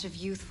flash of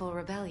youthful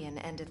rebellion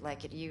ended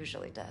like it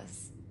usually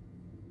does.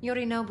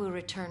 Yorinobu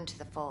returned to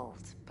the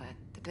fold, but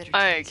the bitter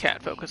I taste can't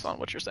remained. focus on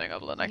what you're saying,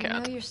 Evelyn. I You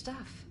can't. know your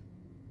stuff.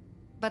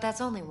 But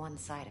that's only one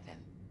side of him.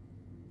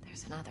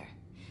 There's another.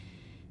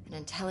 An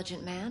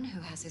intelligent man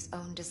who has his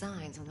own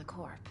designs on the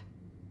corp.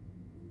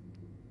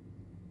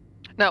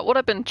 Now, what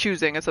I've been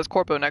choosing, it says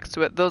Corpo next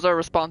to it, those are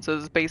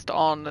responses based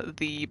on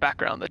the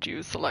background that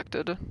you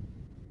selected.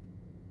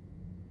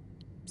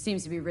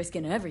 Seems to be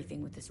risking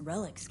everything with this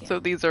relic scam. So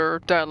these are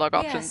dialogue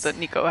options Yes, that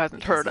Nico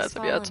hasn't because heard he's as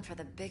of fallen yet. for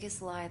the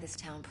biggest lie this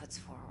town puts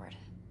forward.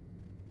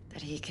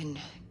 That he can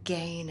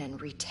gain and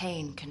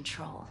retain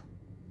control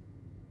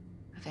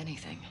of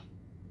anything.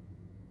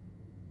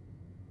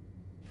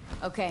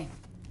 Okay,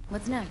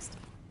 what's next?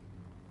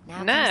 Now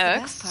comes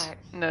Next. the best part.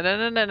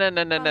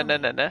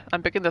 No.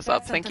 I'm picking this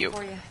up. Got Thank something you.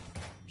 For you.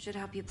 Should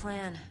help you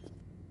plan.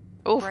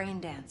 Oof. Brain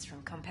dance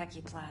from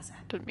Konpeki Plaza.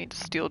 Didn't mean to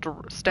stand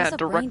What's a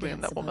brain directly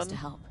in dance that woman. supposed to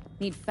help?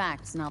 Need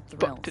facts, not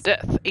thrills. Booked to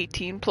death.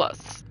 18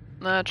 plus.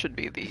 That should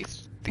be the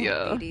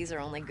Ladies are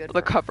only good the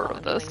for cover of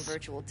fondling this.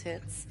 virtual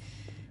tits,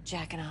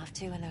 jacking off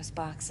to in those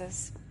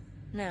boxes.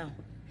 No,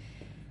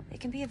 they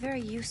can be a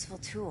very useful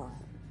tool.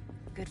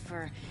 Good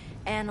for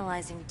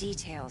analyzing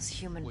details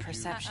human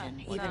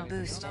perception, even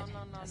boosted,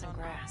 doesn't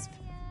grasp.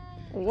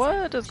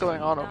 What is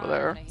going on over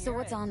there? So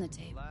what's on the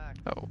table?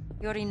 Oh.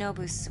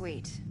 Yorinobu's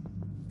suite.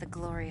 The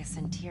glorious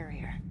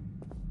interior.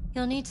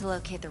 You'll need to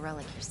locate the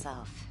relic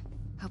yourself.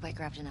 Hope I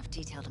grabbed enough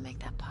detail to make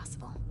that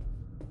possible.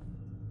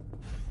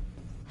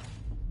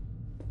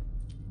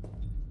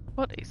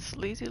 What a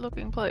sleazy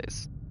looking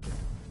place.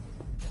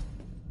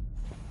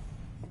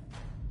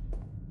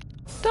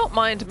 Don't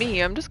mind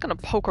me, I'm just gonna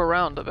poke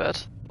around a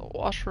bit. The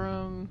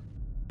washroom.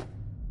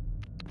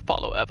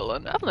 Follow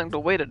Evelyn. Evelyn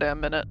can wait a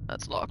damn minute.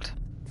 That's locked.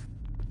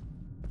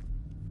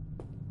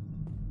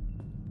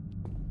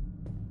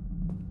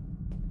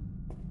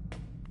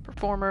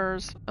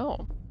 Performers.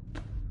 Oh.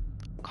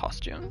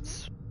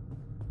 Costumes.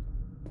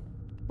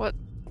 What?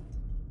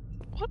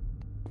 What?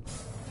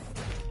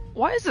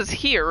 Why is this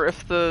here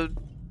if the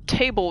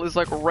table is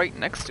like right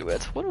next to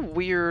it? What a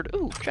weird...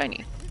 Ooh,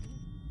 shiny.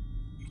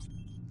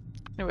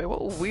 Anyway, what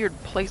a weird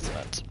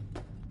placement.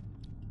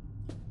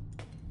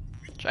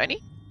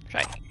 Shiny?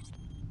 Shiny.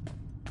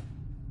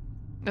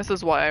 This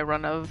is why I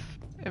run out of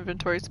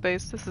inventory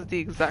space. This is the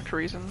exact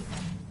reason.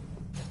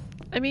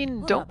 I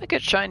mean, don't make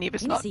it shiny if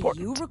it's not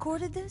important. You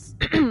recorded this?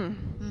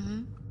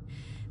 Mm-hmm.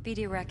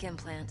 BD rec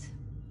implant.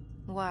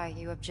 Why,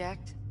 you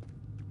object?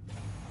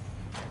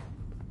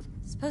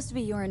 It's supposed to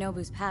be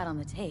Yorinobu's pad on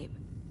the tape.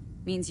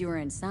 Means you were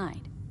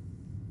inside.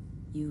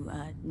 You,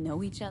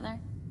 know each other?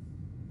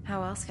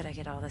 How else could I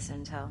get all this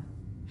intel?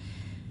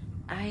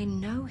 I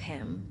know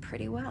him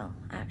pretty well,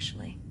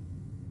 actually.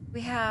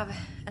 We have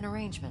an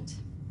arrangement.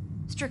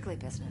 Strictly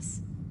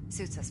business.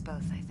 Suits us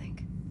both, I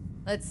think.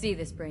 Let's see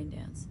this brain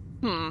dance.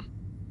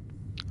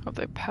 Hope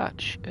they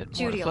patch it more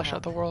Judy to will flesh help.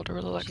 out the world. I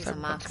really like She's a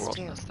Cyberpunk's mox, world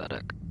too. and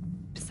aesthetic.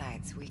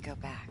 Besides, we go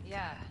back.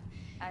 Yeah,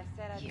 I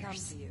said I'd come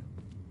Years. to you.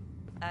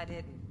 I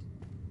didn't.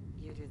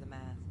 You do the math.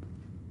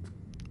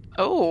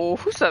 Oh,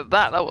 who said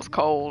that? That was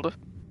cold.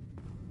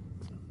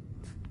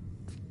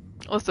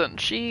 Listen,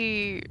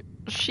 she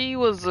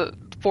was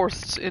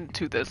forced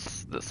into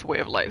this way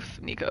of life,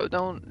 Nico.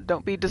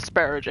 Don't be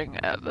disparaging,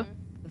 Ev.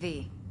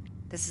 V,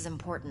 this is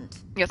important.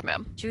 Yes,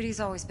 ma'am. Judy's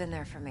always been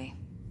there for me.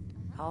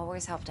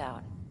 Always helped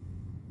out.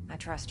 I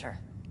trust her.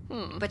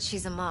 But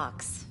she's a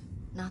Mox,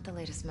 not the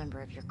latest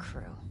member of your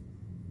crew.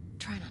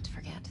 Try not to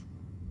forget.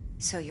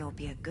 So you'll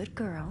be a good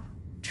girl,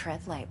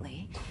 tread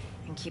lightly,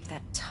 and keep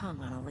that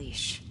tongue on a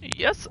leash.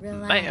 Yes,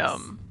 Relax.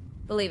 ma'am.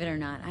 Believe it or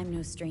not, I'm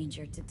no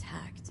stranger to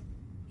tact.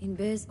 In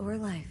biz or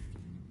life.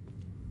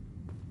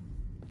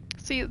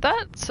 See,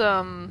 that's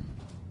the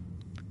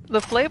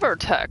flavor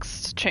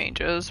text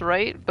changes,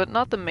 right? But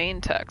not the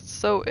main text.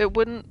 So it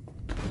wouldn't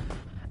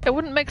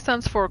make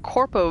sense for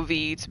Corpo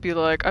V to be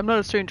like, I'm not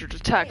a stranger to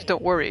tact,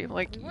 don't worry.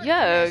 Like,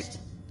 yeah,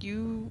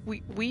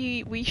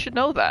 we should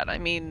know that. I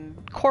mean,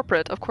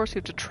 corporate, of course you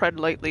have to tread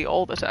lightly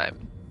all the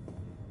time.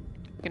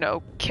 You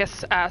know,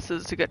 kiss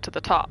asses to get to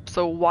the top.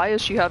 So why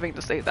is she having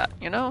to say that,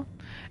 you know?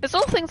 It's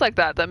little things like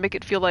that that make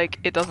it feel like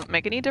it doesn't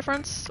make any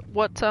difference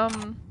what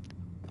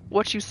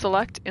you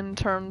select in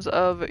terms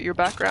of your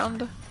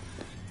background.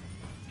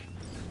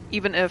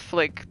 Even if,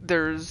 like,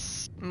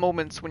 there's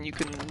moments when you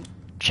can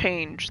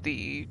change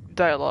the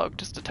dialogue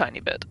just a tiny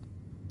bit.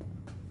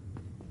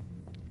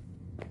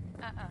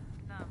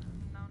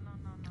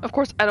 Of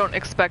course, I don't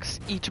expect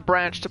each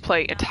branch to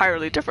play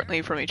entirely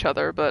differently from each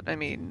other, but I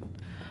mean,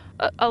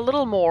 a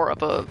little more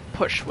of a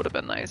push would have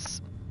been nice.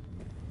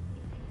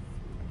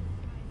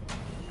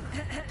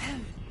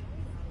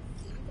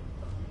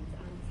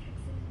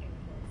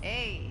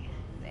 Hey,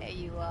 there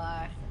you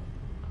are.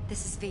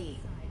 This is V.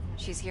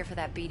 She's here for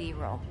that BD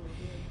role.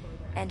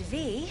 And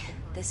V,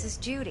 this is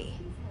Judy.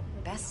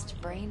 Best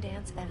brain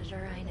dance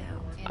editor I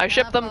know. I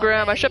ship them,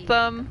 Graham, I ship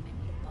them.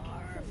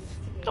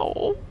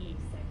 Oh.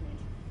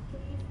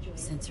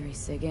 Sensory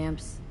sig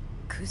amps,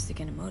 acoustic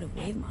and emotive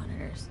wave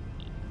monitors.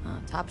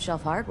 Top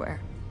shelf hardware.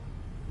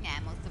 Yeah,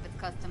 most of it's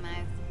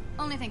customized.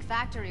 Only thing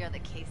factory are the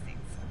casings.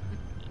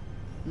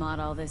 Mod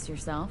all this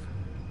yourself?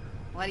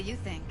 What do you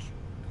think?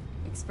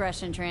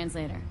 Expression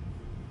translator.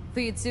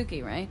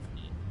 Fuyutsuki, right?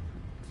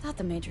 Thought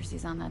the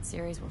matrices on that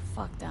series were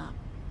fucked up.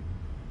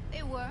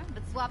 They were,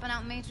 but swapping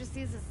out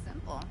matrices is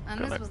simple. And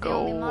Gonna this was the go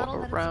only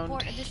model that around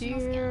support additional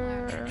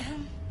here. scanner.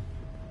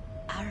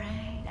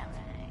 Alright.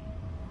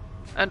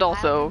 And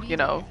also, you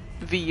know,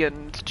 V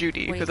and Judy, What do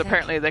you because think?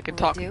 apparently they can Will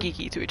it talk do?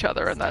 geeky to each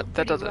other, and that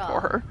does it Pretty for raw,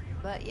 her.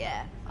 But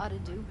yeah, ought to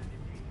do.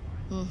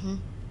 Mm-hmm.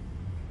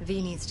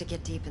 V needs to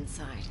get deep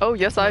inside. Oh,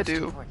 yes, That's I most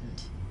do.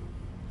 important.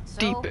 So,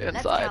 Deep let's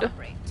inside.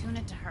 calibrate. Tune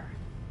it to her.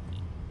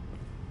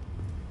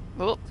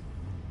 Well,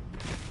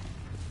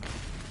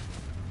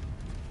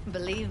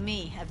 Believe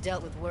me, I've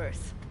dealt with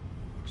worse.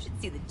 Should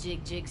see the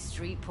jig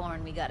street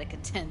porn we gotta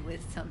contend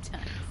with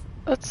sometimes.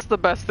 that's the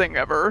best thing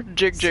ever.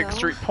 Jig So,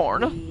 street we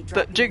porn.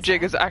 drop The Jig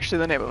inside? is actually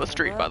the name of a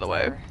street, by the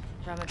way. Or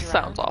rummage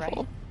Sounds around,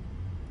 awful. right?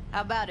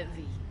 How about it,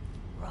 V?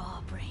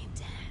 Raw brain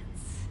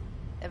dance.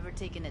 Ever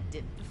taken a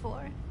dip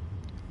before?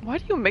 Why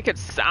do you make it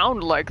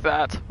sound like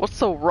that? What's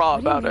so raw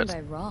What do you about mean it? by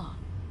raw?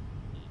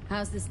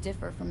 How's this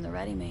differ from the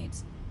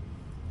ready-mades?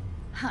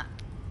 Huh.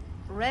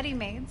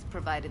 Ready-mades,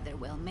 provided they're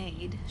well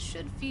made,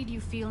 should feed you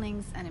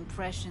feelings and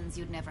impressions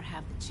you'd never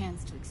have the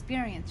chance to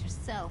experience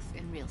yourself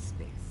in real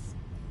space.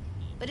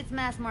 But it's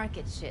mass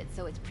market shit,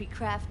 so it's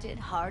pre-crafted,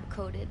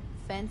 hard-coded,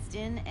 fenced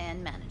in,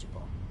 and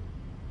manageable.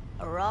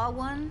 A raw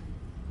one?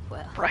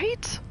 Well,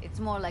 Right? it's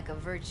more like a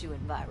virtue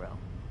enviro.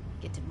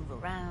 Get to move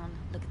around,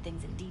 look at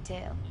things in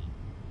detail.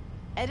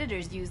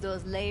 Editors use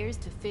those layers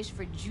to fish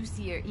for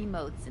juicier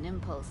emotes and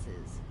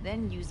impulses,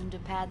 then use them to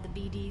pad the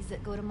BDs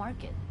that go to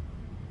market.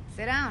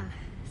 Sit down,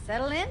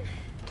 settle in,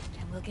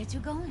 and we'll get you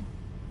going.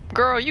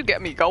 Girl, you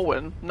get me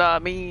going. Nah, I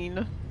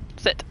mean,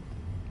 sit.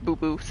 Boo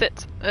boo,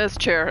 sit. This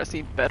chair has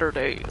seen better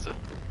days.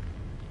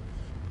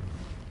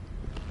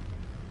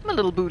 My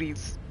little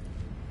booties.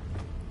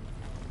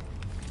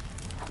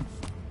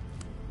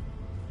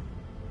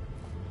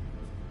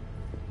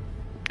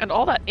 And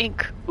all that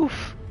ink.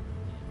 Oof.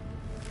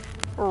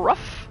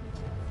 Rough.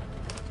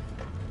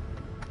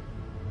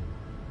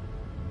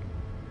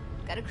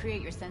 Gotta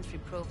create your sensory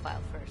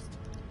profile first.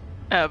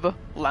 Ev,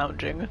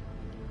 lounging.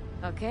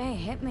 Okay,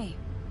 hit me.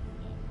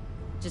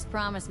 Just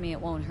promise me it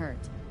won't hurt.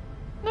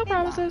 No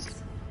promises.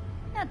 Relax.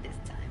 Not this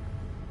time.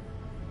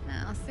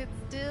 Now sit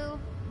still,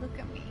 look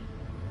at me.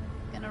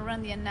 Gonna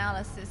run the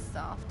analysis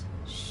soft.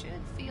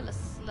 Should feel a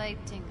slight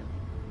tingling.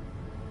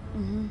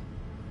 Mm-hmm.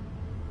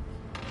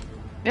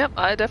 Yep,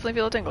 I definitely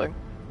feel a tingling.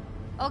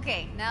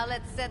 Okay, now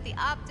let's set the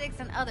optics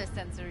and other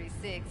sensory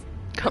sigs.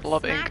 Couple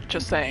of ink, Smack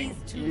just into saying.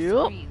 these two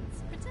Yep.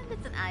 screens. Pretend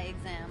it's an eye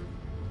exam.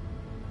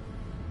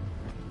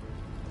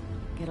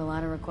 Get a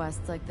lot of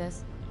requests like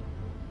this?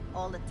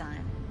 All the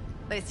time.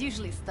 But it's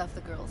usually stuff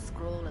the girls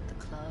scroll at the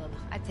club.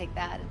 I take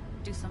that and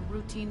do some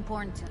routine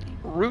porn tuning.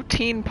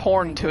 Routine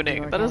porn Crank up the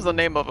tuning. That is the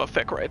name of a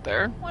fic right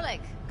there. More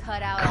like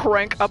cut out.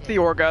 Crank up the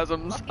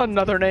orgasms. Fucking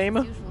Another name.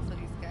 business as usual for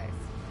these guys.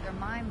 Their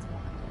minds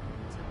wander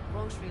to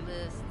grocery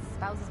lists,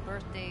 spouses'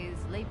 birthdays,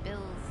 late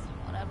bills,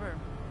 whatever.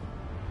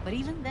 But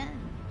even then,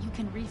 you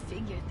can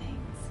refigure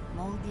things,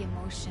 mold the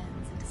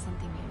emotions into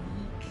something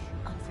unique,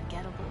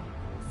 unforgettable.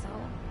 So,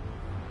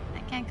 I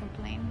can't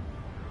complain.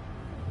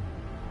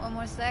 One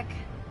more sec.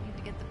 Need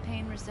to get the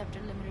pain receptor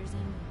limiters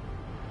in.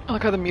 I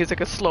like how the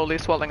music is slowly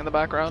swelling in the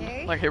background.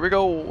 Okay. Like, here we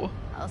go.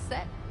 All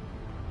set.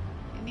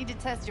 You need to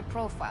test your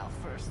profile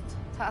first.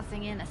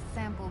 Tossing in a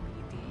sample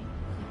BD.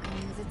 You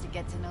can use it to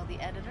get to know the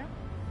editor.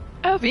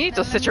 Ev, you need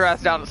to sit your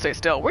ass down and stay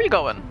still. Where you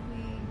going?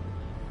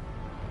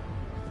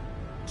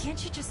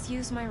 Can't you just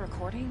use my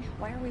recording?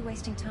 Why are we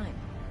wasting time?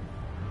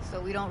 So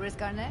we don't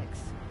risk our necks.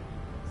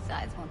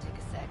 Besides, won't take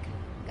a sec.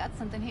 Got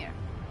something here.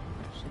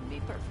 Should be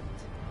perfect.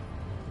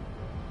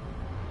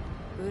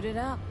 Boot it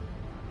up.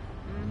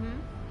 Mm-hmm.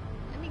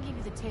 Let me give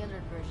you the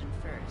tailored version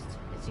first.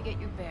 Let you get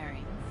your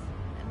bearings.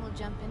 Then we'll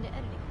jump into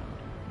editing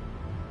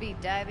mode. Be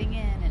diving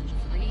in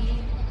 3,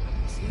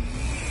 2,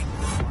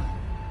 1.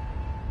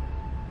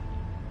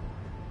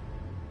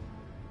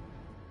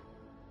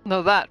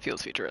 No, that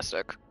feels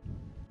futuristic.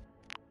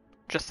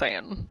 Just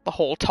saying. The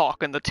whole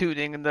talk and the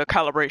tuning and the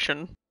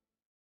calibration.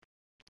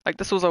 Like,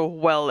 this was a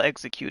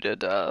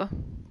well-executed,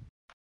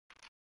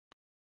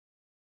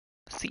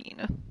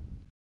 scene.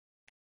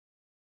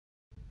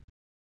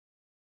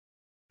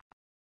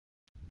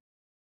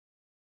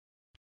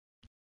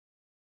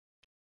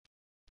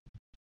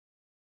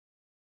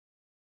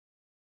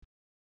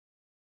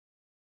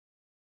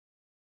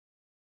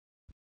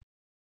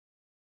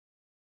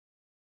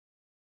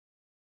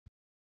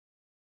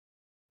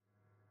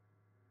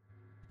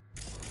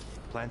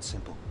 Plan's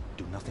simple.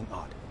 Do nothing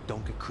odd.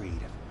 Don't get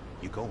creative.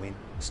 You go in,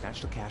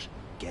 snatch the cash,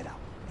 get out.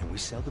 And we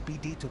sell the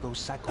BD to those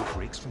psycho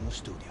freaks from the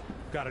studio.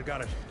 Got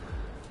it.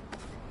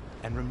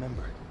 And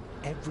remember,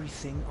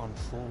 everything on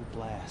full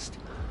blast.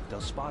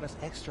 They'll spot us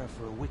extra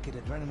for a wicked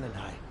adrenaline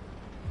high.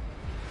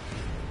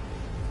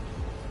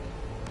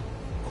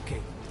 Okay,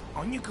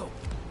 on you go.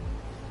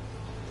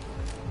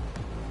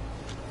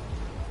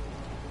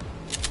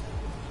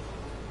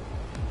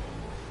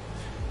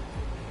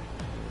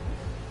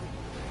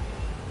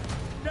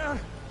 Down!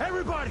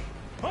 Everybody!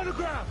 On the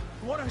ground!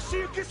 I want to see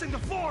you kissing the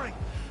flooring!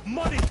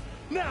 Money!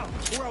 Now!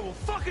 Or I will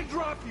fucking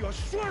drop you! I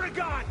swear to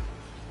God!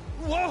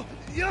 Whoa!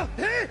 Yeah!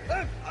 Hey!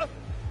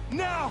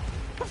 Now!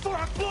 Before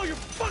I blow your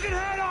fucking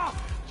head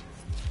off!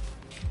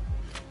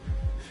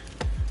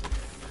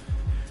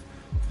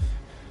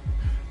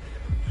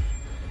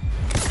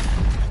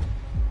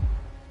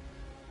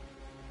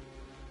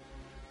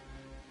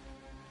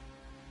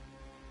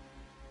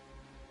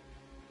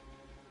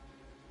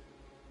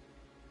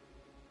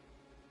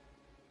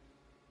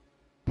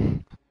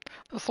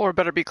 The floor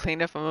better be clean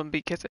if I'm gonna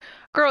be kissing.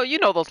 Girl, you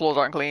know those floors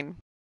aren't clean.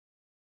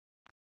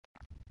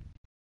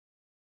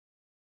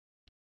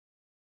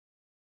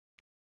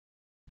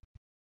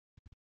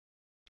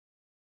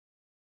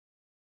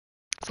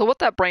 So what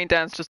that brain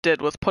dance just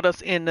did was put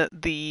us in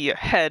the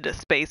head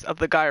space of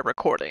the guy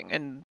recording.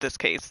 In this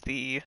case,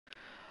 the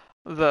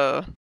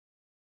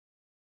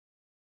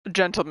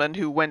gentleman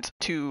who went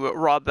to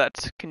rob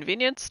that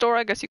convenience store,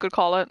 I guess you could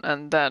call it,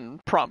 and then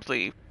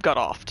promptly got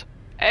offed.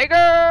 Hey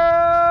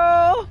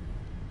girl!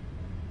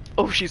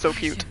 Oh, she's so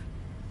cute.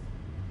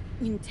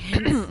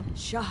 Intense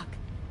shock.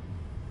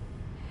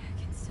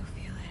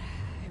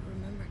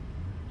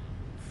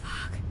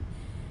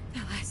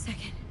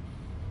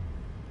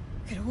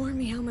 warn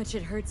me how much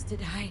it hurts to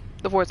die.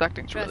 The voice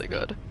acting's Trust really me,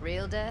 good.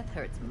 real death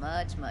hurts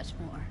much, much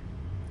more.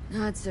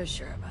 Not so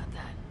sure about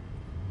that.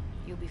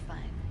 You'll be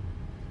fine.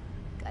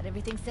 Got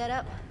everything set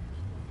up?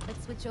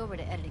 Let's switch over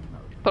to editing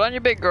mode. Put on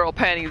your big girl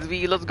panties,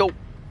 V. Let's go.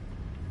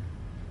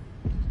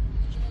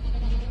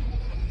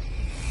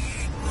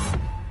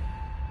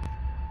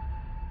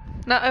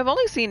 Now, I've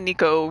only seen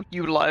Nico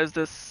utilize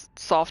this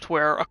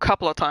software a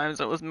couple of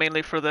times. It was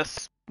mainly for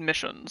this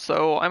mission,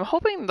 so I'm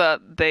hoping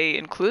that they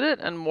include it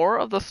in more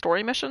of the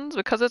story missions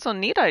because it's a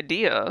neat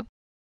idea.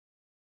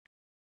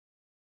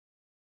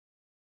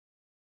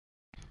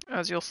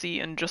 As you'll see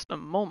in just a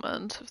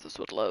moment, if this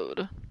would load.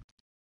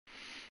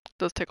 It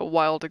does take a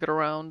while to get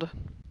around.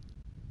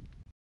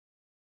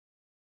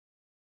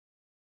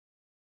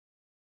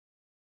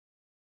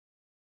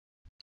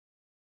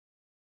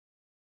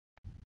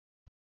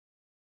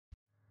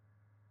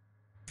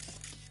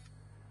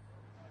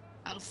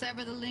 I'll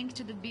sever the link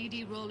to the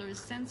BD Roller's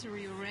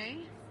sensory array.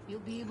 You'll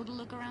be able to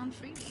look around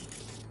freely.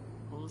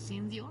 Whole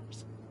scene's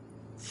yours.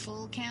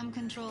 Full cam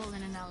control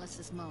in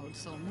analysis mode,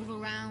 so move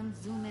around,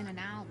 zoom in and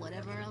out,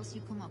 whatever else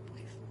you come up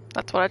with.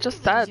 That's what I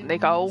just said,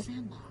 Nico.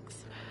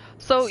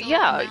 So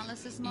yeah,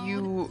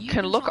 you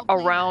can look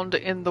around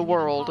in the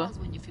world.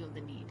 When you feel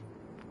the need.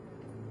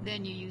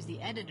 Then you use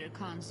the editor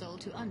console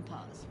to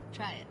unpause.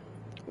 Try it.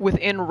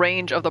 Within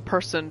range of the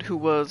person who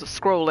was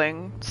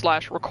scrolling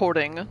 /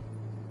 recording.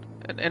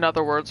 In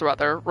other words,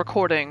 rather,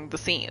 recording the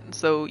scene.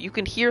 So you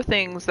can hear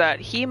things that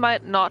he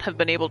might not have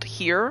been able to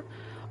hear,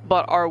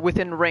 but are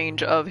within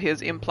range of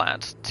his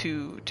implant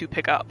to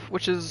pick up,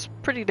 which is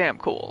pretty damn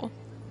cool.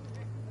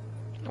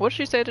 What did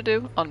she say to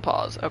do?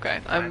 Unpause. Okay,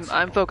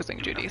 I'm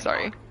focusing, Judy.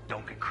 Sorry.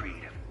 Don't get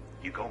creative.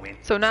 You go in.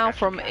 So now,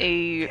 from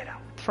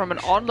an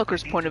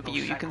onlooker's point of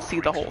view, you can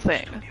see the whole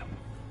thing.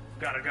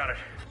 Got it.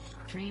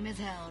 Dream as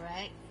hell,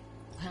 right?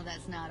 Well,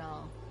 that's not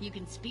all. You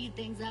can speed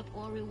things up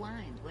or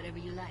rewind, whatever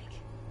you like.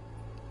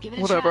 Give it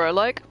a Whatever try. I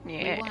like.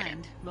 Yeah.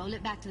 Rewind. Roll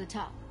it back to the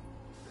top.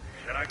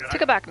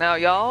 Take it back now,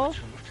 y'all.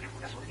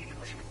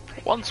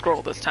 One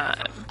scroll this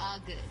time. All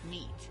good.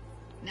 Neat.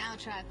 Now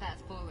try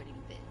fast forwarding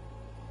a bit.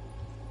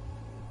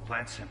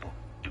 Plan simple.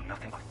 Do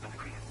nothing. Don't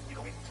create. You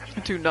go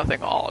in. Do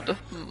nothing odd.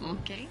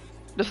 Okay.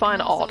 Define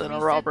You can also odd in a reset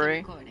the robbery.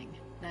 recording.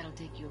 That'll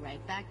take you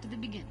right back to the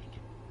beginning.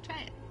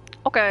 Try it.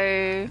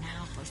 Okay.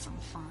 Now for some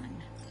fun.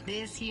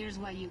 This here's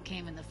why you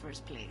came in the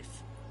first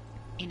place.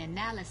 In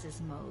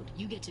analysis mode,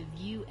 you get to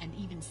view and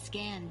even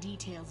scan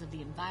details of the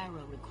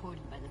enviro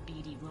recorded by the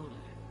BD Roller.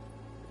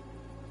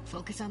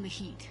 Focus on the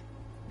heat,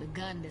 the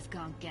gun this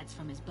gonk gets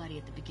from his buddy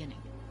at the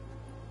beginning.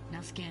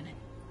 Now scan it.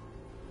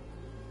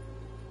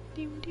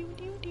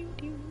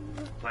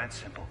 Plan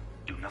simple.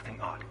 Do nothing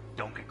odd.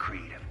 Don't get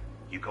creative.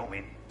 You go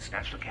in,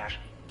 snatch the cash,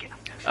 get out.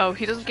 Oh,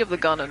 he doesn't give the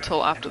gun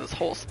until after this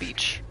whole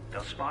speech.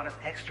 They'll spot us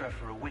extra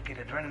for a wicked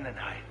adrenaline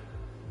high.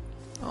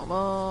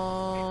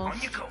 Almost.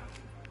 On you go.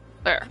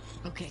 There.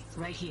 Okay,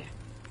 right here.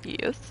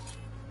 Yes.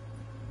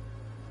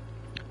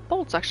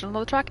 Bold section of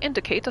the track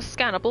indicates a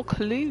scannable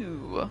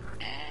clue.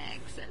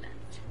 Excellent.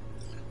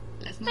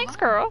 Let's move Thanks, on.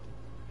 girl.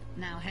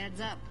 Now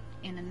heads up.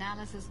 In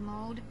analysis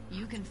mode,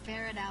 you can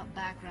ferret out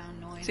background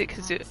noise. See,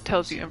 because it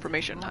tells you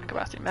information, high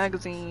capacity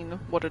magazine,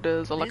 what it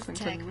is, a This tech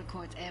Lexington.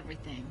 records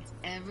everything,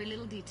 every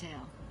little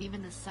detail,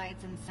 even the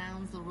sights and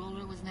sounds the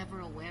roller was never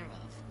aware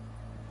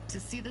of. To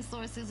see the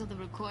sources of the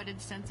recorded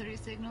sensory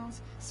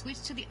signals,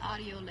 switch to the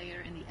audio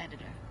layer in the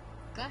editor.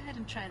 Go ahead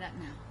and try that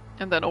now.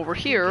 And then over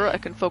here, I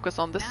can focus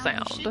on this Now you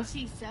sound. should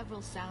see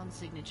several sound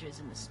signatures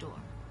in the store.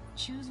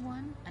 Choose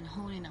one and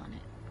hone in on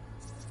it.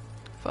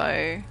 If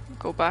I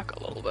go back a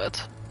little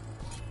bit.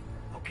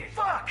 Okay.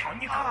 Fuck!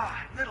 On you go.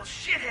 Little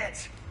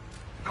shitheads.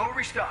 Go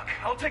restock.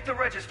 I'll take the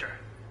register.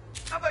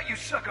 How about you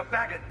suck a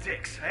bag of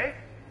dicks, eh?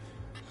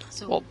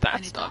 So, Well, that's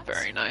any not thoughts?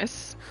 very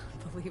nice.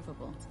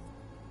 Believable.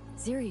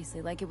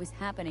 Seriously, like it was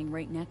happening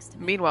right next to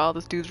me. Meanwhile,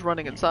 this dude's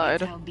running inside.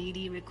 That's how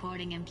BD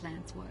recording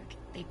implants work.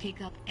 They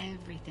pick up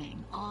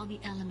everything, all the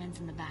elements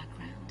in the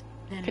background.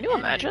 Then Can you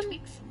an editor imagine?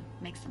 tweaks them,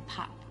 makes them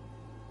pop.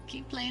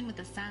 Keep playing with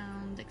the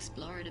sound,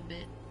 explore it a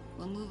bit.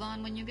 We'll move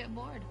on when you get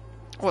bored.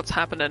 What's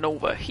happening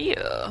over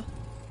here?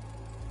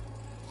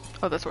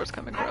 Oh, that's where it's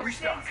coming Go from.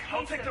 restock.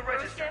 I'll take the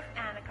register.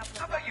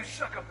 How about you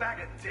suck a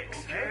bag of dicks,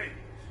 okay?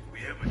 We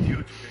have a deal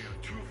today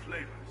of 2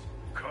 flavors.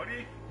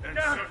 Cuddy and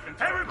surf and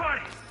turf.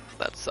 Everybody!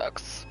 That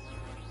sucks.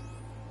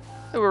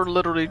 They were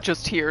literally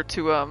just here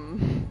to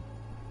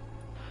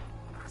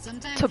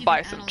Sometimes To you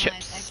buy can some analyze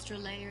chips. extra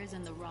layers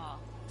in the raw.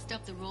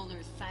 Stuff the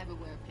roller's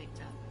cyberware picked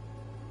up.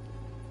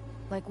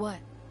 Like what?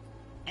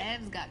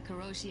 Ev's got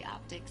Kiroshi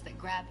optics that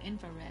grab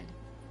infrared,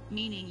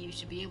 meaning you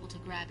should be able to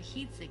grab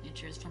heat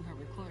signatures from her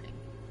recording.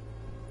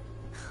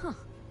 Huh.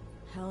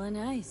 Hella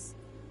nice.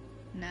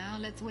 Now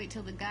let's wait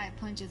till the guy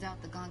punches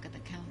out the gonk at the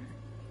counter.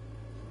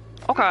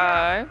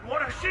 Okay.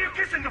 Wanna see you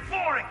kissing the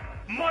flooring?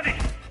 Money!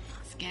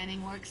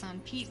 Scanning works on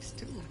peeps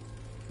too.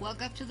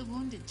 Walk up to the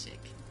wounded chick.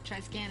 Try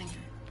scanning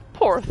her.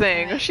 Poor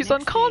thing, Alright, she's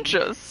next thing,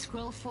 unconscious.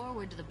 scroll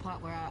forward to the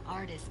part where our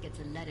artist gets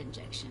a lead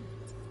injection.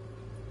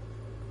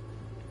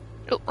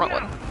 Oh, wrong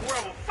one. Or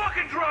I will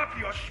fucking drop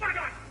you, I swear to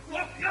God!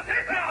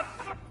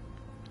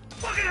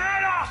 Fucking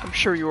head off! I'm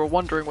sure you were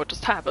wondering what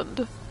just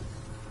happened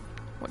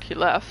when he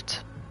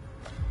left.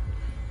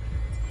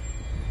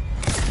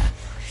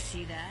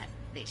 See that?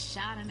 They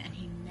shot him and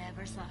he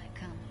never saw it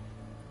coming.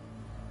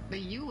 But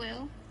you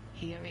will.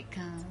 Here it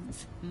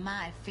comes.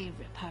 My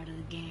favorite part of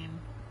the game.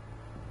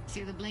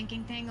 See the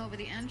blinking thing over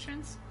the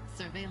entrance?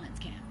 Surveillance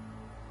cam.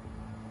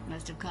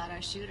 Must have caught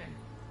our shooter.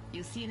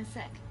 You'll see in a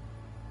sec.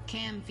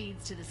 Cam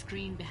feeds to the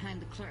screen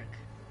behind the clerk.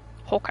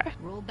 Okay.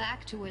 Roll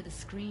back to where the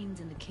screen's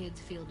in the kid's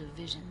field of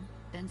vision,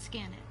 then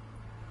scan it.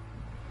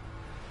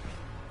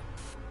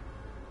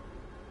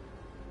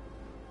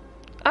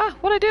 Ah,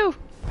 what'd I do?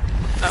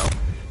 Oh.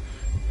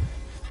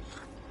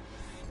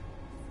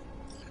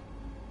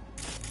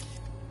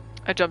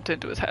 I jumped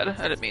into his head.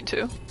 I didn't mean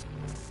to.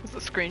 Is the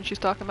screen she's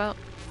talking about?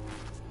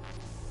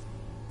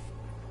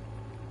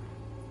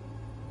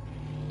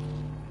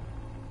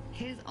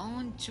 His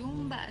own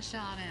Chumba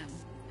shot him.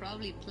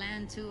 Probably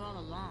planned to all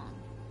along.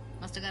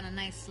 Must have got a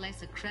nice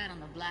slice of cred on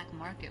the black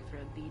market for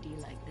a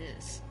BD like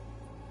this.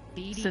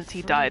 BD Since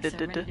he died, it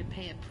freaks are did. ready to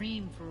pay a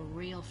preem for a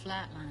real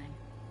flatline.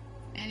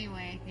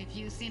 Anyway, if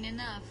you've seen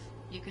enough,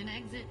 you can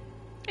exit.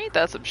 Ain't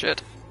that some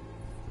shit?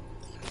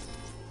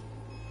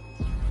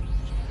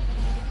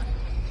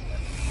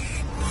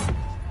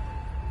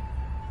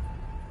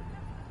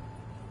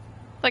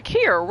 Like,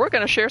 here, we're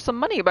gonna share some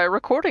money by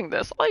recording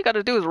this. All you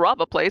gotta do is rob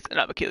a place and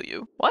I will kill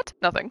you. What?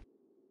 Nothing.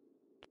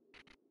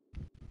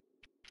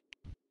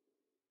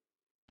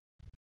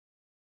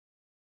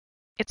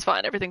 It's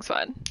fine, everything's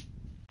fine.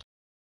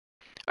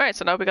 Alright,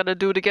 so now we gotta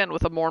do it again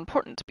with a more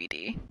important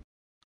BD.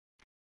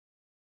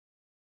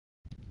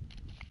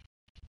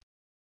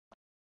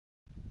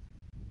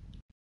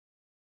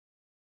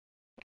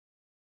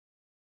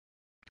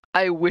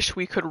 I wish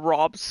we could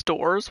rob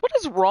stores. What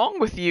is wrong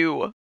with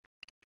you?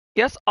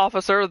 Yes,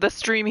 officer, this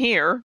stream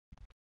here.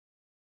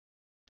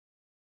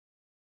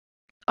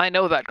 I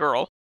know that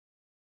girl.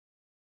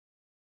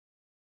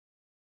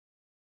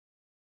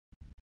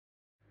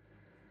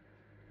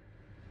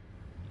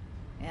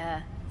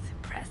 Yeah, it's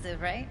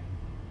impressive, right?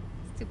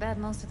 It's too bad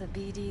most of the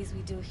BDs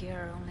we do here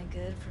are only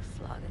good for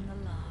flogging the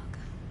log.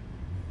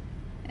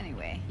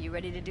 Anyway, you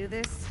ready to do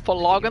this?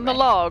 Flogging the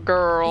log,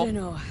 girl.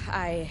 No,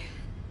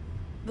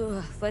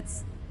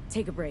 let's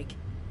take a break.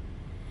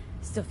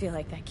 Still feel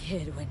like that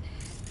kid when...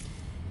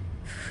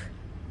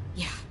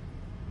 Yeah,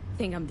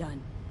 think I'm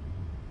done.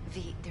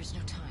 V, there's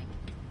no time.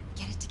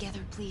 Get it together,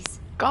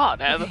 please.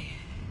 God, Ev.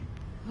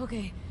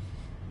 Okay.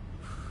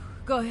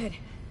 Go ahead.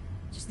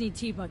 Just need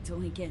T-Bug to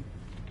link in.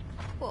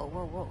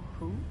 Whoa,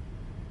 who?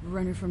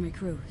 Runner for my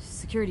crew,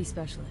 security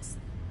specialist.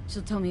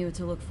 She'll tell me what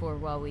to look for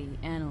while we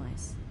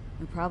analyze.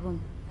 No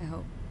problem, I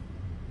hope.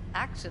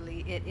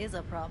 Actually, it is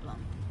a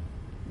problem.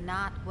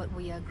 Not what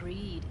we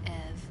agreed,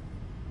 Ev.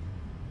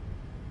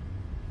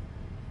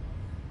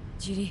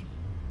 Judy,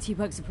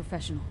 T-Bug's a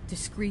professional,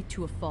 discreet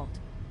to a fault.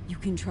 You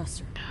can trust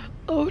her.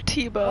 Oh,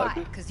 T-Bug.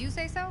 Why? 'Cause you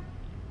say so?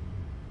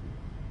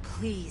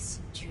 Please,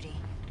 Judy.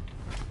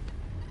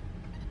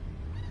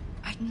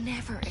 I'd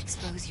never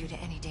expose you to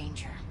any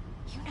danger.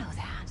 You know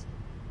that.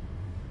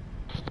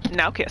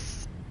 Now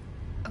kiss.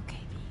 Okay,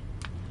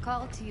 V.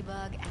 Call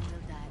T-Bug and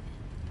we'll dive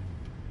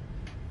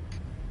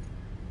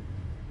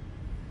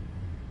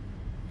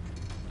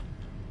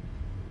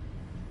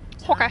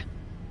in. Okay.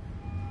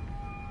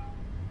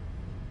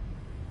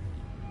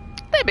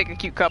 They make a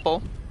cute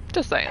couple.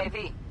 Just saying. Hey,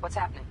 V, what's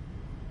happening?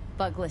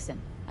 Bug, listen.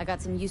 I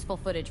got some useful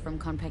footage from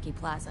Konpeki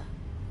Plaza.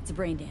 It's a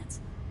brain dance.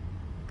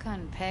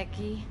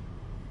 Konpeki?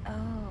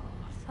 Oh,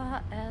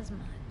 thought as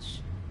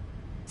much.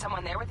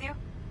 Someone there with you?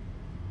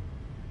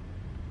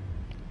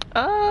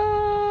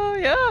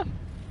 Yeah.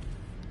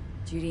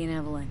 Judy and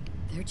Evelyn.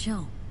 They're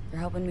chill.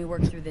 They're helping me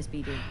work through this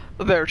BD.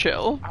 They're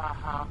chill.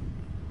 Uh-huh.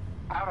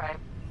 All right.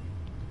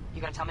 You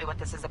gonna tell me what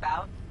this is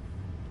about?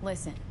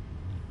 Listen.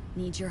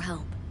 Need your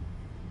help.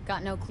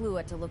 Got no clue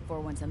what to look for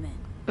once I'm in.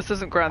 This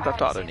isn't Grand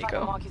Theft Auto, See if I can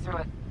Nico. walk you through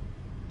it.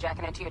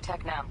 Jacking into your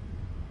tech now.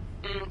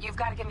 You've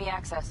got to give me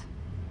access.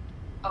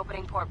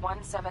 Opening port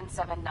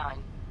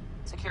 1779.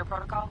 Secure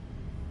protocol?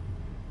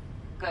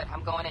 Good,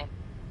 I'm going in.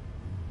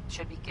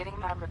 Should be getting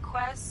my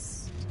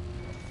request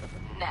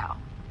now.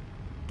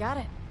 Got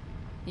it.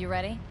 You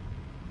ready?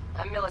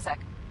 A millisec.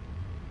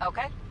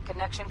 Okay,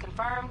 connection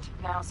confirmed.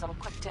 Now some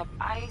quick tip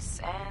ice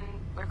and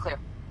we're clear.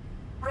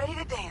 Ready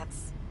to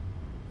dance.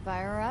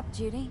 Fire her up,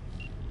 Judy.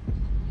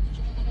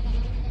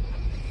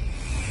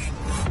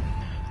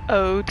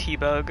 Oh,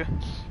 T-Bug.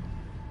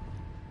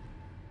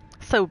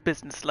 So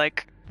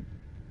businesslike.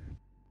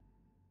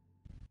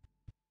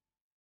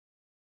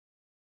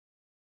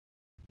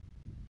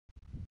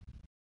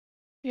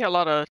 Yeah, a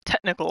lot of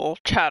technical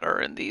chatter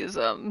in these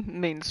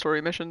main story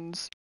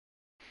missions,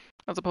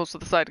 as opposed to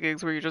the side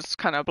gigs where you're just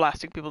kind of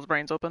blasting people's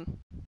brains open.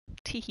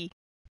 Teehee.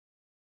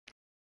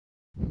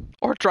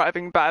 Or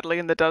driving badly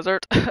in the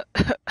desert.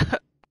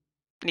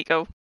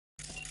 Nico.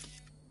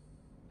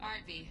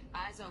 Alright, V.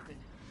 Eyes open.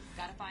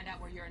 Gotta find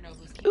out where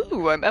Yorinobu's keeping.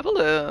 Ooh, I'm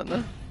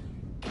Evelyn.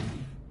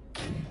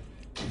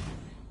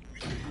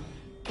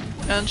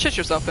 And shit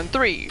yourself in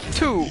 3,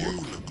 2. You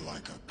look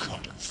like a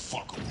cut of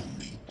fuckable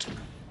meat,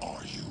 are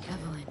you?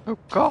 Evelyn. Oh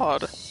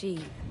God.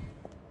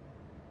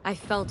 I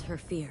felt her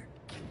fear.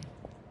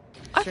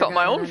 I felt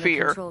my got it own under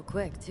fear. Control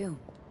quick too.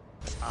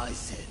 I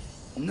said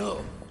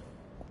no.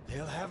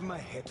 They'll have my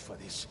head for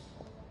this.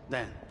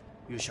 Then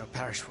you shall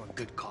perish for a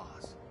good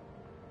cause.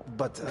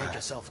 But, Make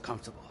yourself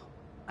comfortable.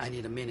 I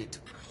need a minute to...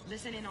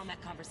 Listen in on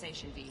that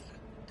conversation, V.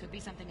 Could be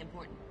something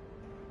important.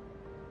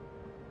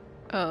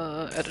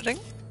 Editing?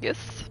 Yes.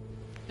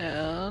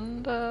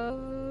 And,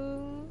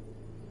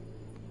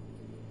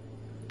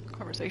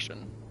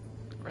 conversation.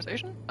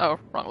 Conversation? Oh,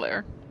 wrong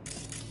layer.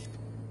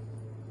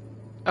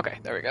 Okay,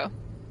 there we go.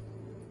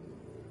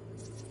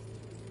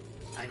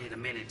 I need a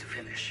minute to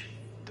finish.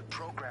 The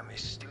program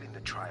is still in the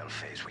trial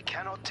phase. We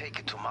cannot take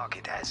it to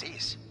market as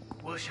is.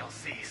 We shall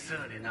see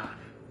soon enough.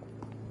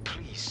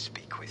 Please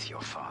speak with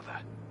your father.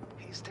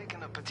 He's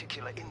taken a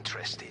particular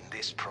interest in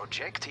this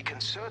project. He can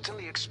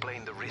certainly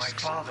explain the My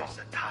risks father's involved.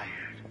 a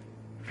tired,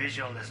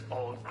 visionless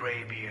old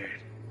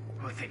graybeard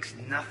who thinks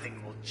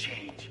nothing will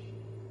change,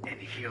 and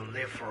he'll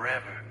live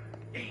forever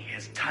in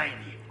his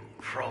tiny,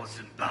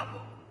 frozen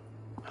bubble.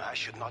 I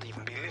should not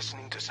even be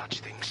listening to such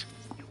things.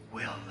 You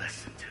will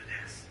listen to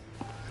this.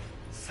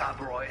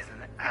 Saburo is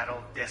an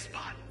adult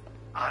despot,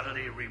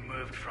 utterly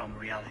removed from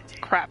reality.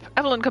 Crap.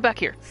 Evelyn, come back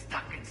here.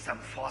 Stuck in some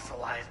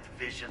fossilized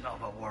vision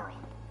of a world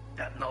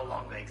that no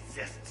longer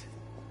exists.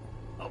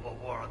 Of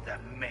a world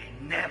that may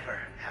never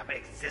have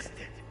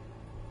existed.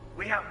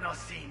 We have not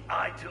seen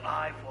eye to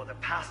eye for the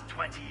past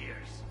 20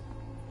 years.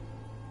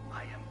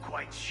 I am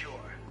quite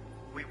sure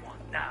we want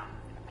now.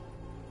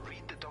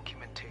 Read the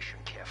documentation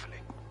carefully.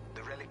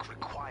 The relic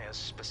requires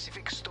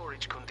specific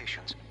storage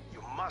conditions.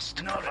 You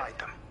must Noted. provide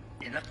them.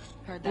 Enough.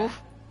 Heard that?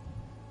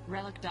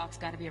 Relic docs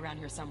gotta be around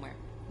here somewhere.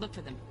 Look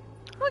for them.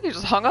 I think you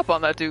just hung up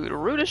on that dude.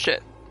 Rude as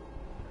shit.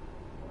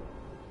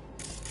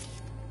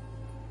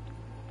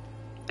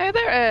 Hey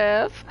there,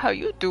 F. How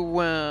you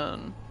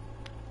doing?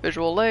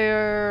 Visual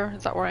layer.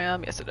 Is that where I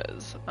am? Yes, it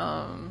is.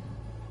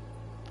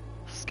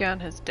 Scan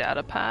his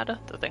data pad.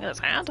 The thing in his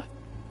hand?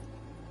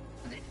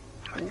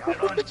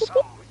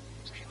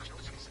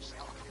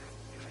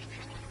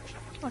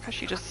 Okay,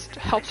 she just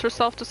helps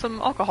herself to some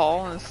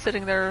alcohol and is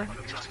sitting there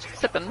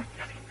sipping.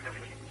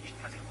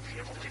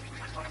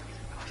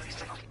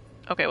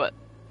 Okay, what?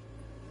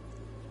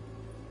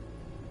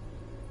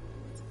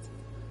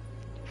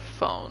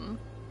 Phone.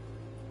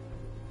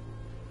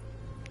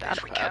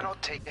 Data We pad.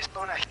 cannot take this.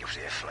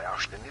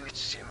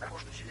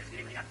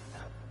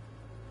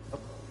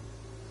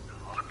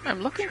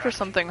 I'm looking for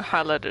something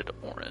highlighted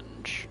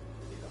orange.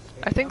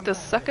 I think the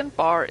second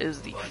bar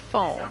is the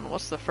phone.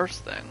 What's the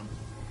first thing?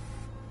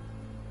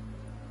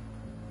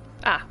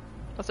 Ah,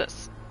 what's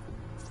this?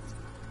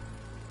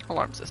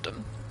 Alarm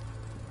system.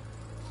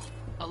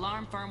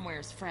 Alarm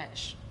firmware's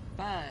fresh,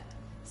 but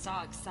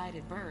saw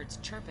excited birds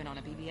chirping on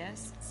a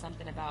BBS.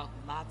 Something about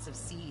lots of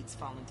seeds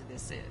falling to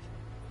this sieve.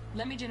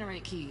 Let me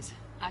generate keys.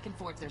 I can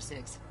forge their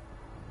SIGs.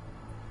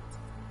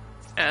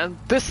 And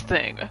this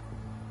thing.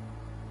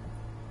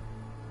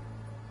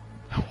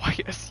 Why,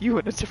 yes, you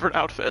in a different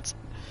outfit.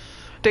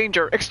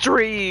 Danger,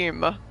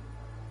 extreme!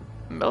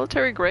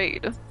 Military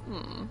grade.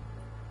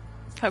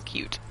 How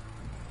cute.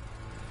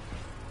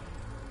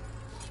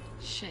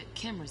 Shit,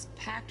 camera's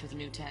packed with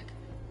new tech.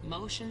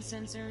 Motion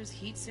sensors,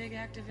 heat sig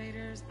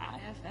activators,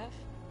 IFF.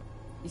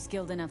 You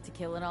skilled enough to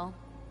kill it all?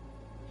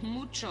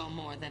 Mucho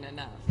more than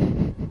enough.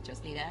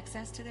 Just need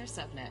access to their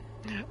subnet.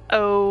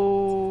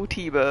 Oh,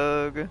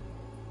 T-Bug.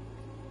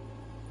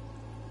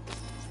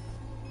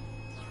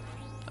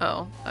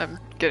 Oh, I'm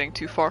getting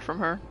too far from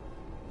her.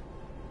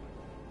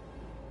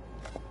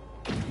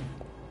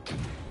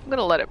 I'm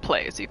gonna let it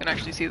play so you can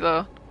actually see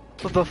the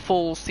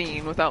full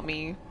scene without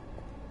me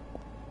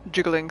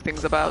jiggling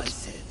things I about.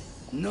 said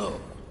no.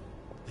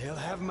 They'll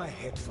have my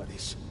head for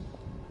this.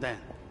 Then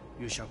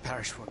you shall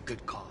perish for a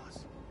good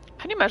cause.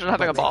 Can you imagine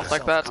having a But make boss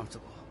like yourself that?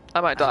 comfortable.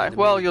 I might die. need a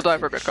Well, minute you'll to die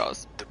for a good finish.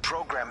 cause. The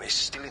program is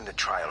still in the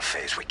trial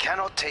phase. We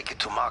cannot take it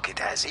to market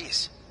as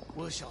is.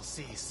 We shall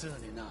see soon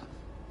enough.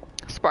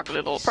 Sparkly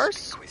little Please purse.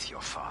 speak with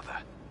your father.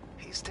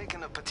 He's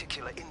taken a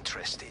particular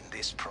interest in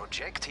this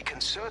project. He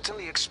can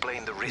certainly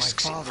explain the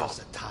risks My father's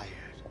involved. a tired,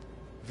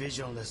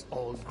 visionless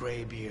old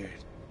graybeard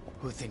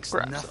who thinks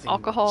Grabs nothing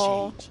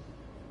alcohol. will change,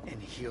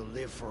 and he'll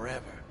live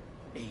forever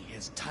in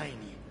his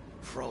tiny,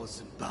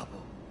 frozen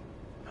bubble.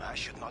 I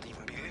should not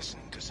even be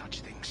listening to such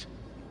things.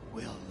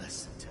 We'll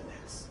listen to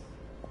this.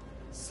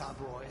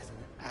 Saburo is an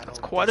adult. That's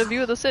quite a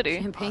view of the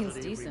city. Champagne's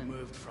utterly decent.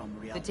 removed from The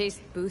reality,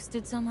 taste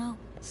boosted somehow?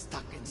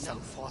 stuck in some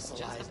Just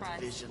fossilized the price.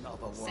 vision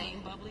of a world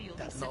Same bubbly you'll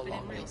be that no sipping in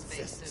longer real space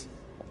exists. soon.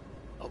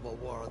 Of a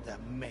world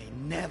that may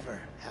never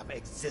have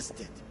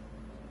existed.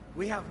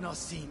 We have not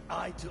seen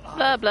eye to eye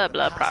Blah, for blah, the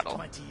blah, past prattle.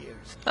 20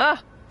 years.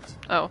 Ah!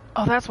 Oh,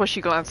 that's why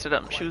she glanced at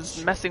him. She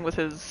was messing with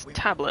his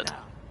tablet.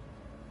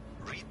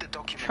 Read the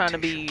documentation Trying to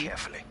be-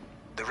 carefully.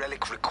 The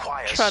relic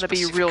requires Trying to be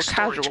specific real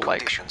storage casual-like.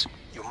 conditions.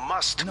 You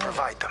must No.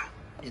 provide them.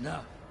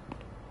 Enough.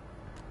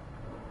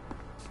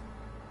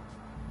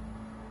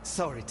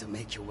 Sorry to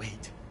make you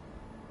wait.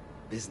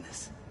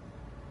 business.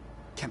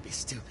 Can't be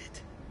stupid.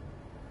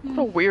 What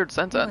a weird It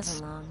sentence.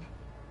 wasn't long.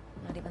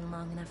 Not even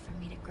long enough for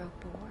me to grow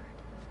bored.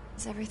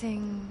 Is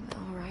everything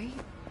alright?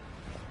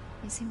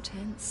 You seem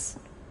tense.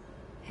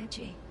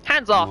 Edgy.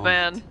 Hands off,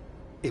 man.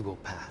 It will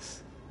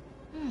pass.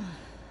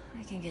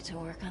 I can get to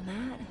work on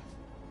that.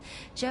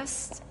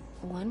 Just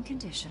one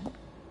condition.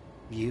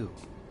 You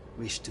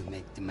wish to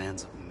make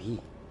demands of me.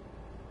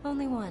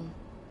 Only one.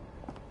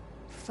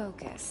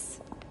 Focus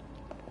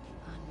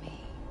on me.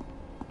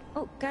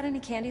 Oh, got any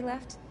candy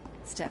left?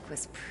 Stuff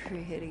was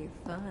pretty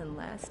fun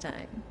last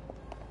time.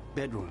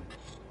 Bedroom.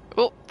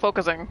 Oh,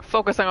 focusing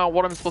on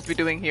what I'm supposed to be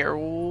doing here.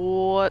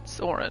 What's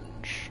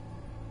orange?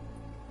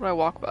 What do I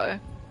walk by?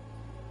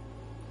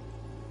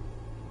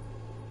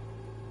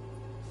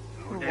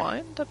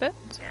 Rewind a bit?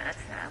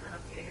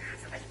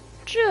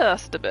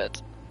 Just a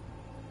bit.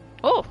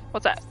 Oh,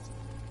 what's that?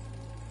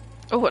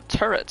 Oh, a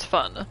turret's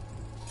fun.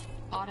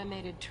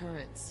 Automated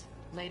turrets.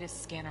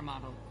 Latest scanner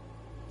model.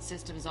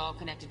 System's all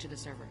connected to the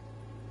server.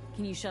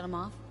 Can you shut them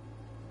off?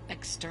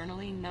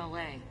 Externally, no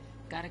way.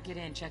 Gotta get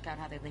in, check out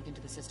how they link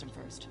into the system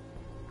first.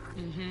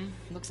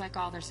 Looks like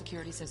all their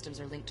security systems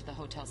are linked to the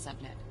hotel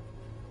subnet.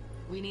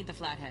 We need the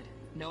flathead.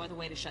 No other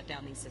way to shut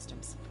down these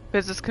systems.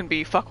 Business can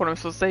be, fuck what I'm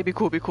supposed to say, be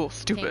cool,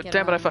 stupid. get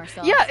Damn it, I along fuck.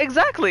 ourselves. Yeah,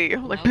 exactly!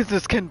 Like, Nope.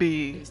 business can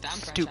be Least I'm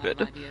fresh out of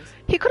stupid. ideas.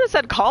 He could have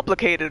said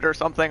complicated or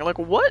something. Like,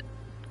 what?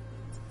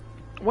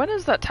 When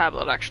is that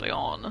tablet actually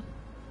on?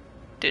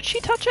 Did she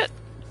touch it?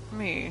 Let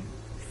me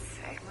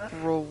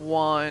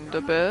rewind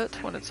a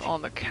bit when it's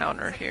on the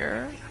counter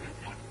here.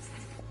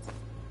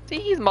 See,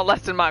 he's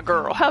molesting my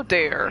girl. How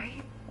dare?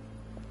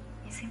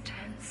 You seem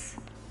tense.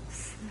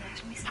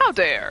 Snatch me some. How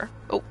dare?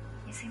 Oh,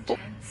 You seem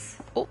tense.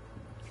 oh,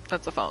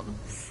 that's a phone.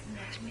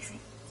 Snatch me some.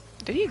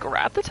 Did he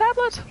grab the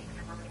tablet?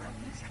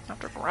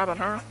 After grabbing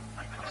her?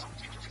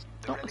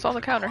 Oh, it's on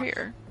the counter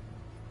here.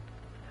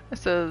 It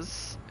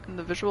says, in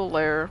the visual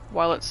layer,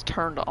 while it's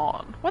turned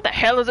on. What the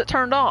hell is it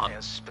turned on?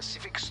 There's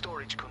specific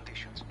storage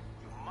conditions.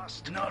 You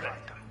must No, provide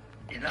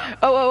them. enough.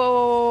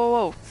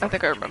 Oh. I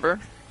think I remember.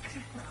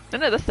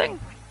 Isn't it this thing?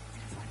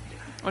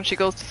 When she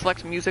goes to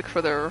select music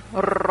for their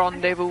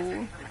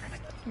rendezvous.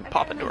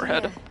 Pop into her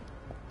head.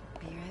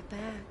 Be right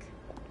back.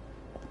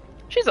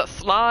 She's a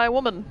sly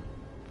woman.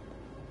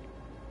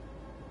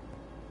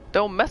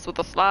 Don't mess with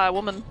a sly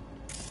woman.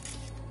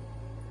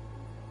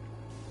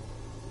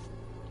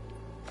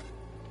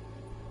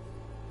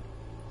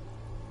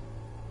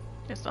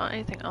 It's not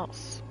anything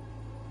else.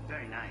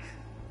 Very nice.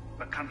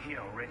 But come here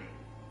already.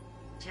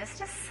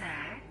 Just a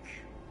sec.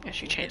 Yeah,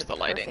 she changed the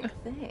lighting.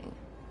 Perfect thing.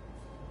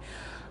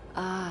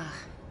 Ah,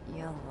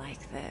 you'll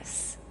like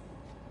this.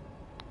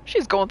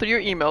 She's going through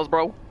your emails,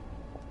 bro.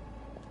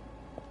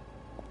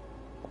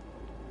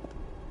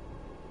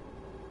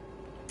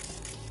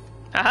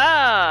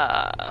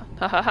 Aha!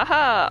 Ha ha ha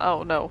ha!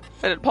 Oh no,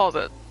 I didn't pause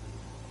it.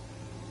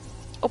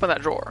 Open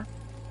that drawer.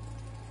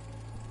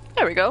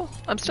 There we go.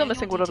 I'm still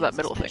missing whatever that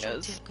middle thing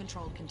is.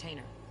 Controlled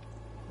container.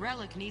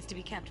 Relic needs to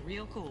be kept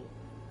real cool.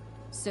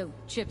 So,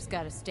 Chip's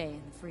gotta stay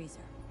in the freezer.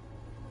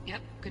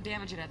 Yep, could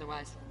damage it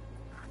otherwise.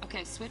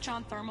 Okay, switch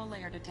on thermal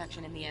layer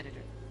detection in the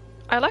editor.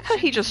 I like how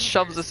he just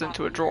shoves this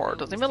into a drawer,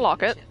 doesn't even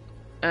lock it,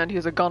 and he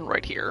has a gun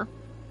right here.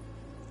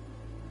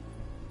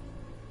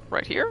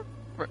 Right here?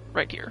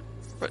 Right here.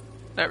 Right.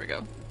 There we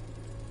go.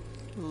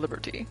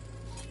 Liberty.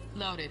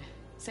 Loaded.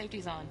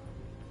 Safety's on.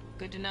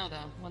 Good to know,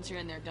 though. Once you're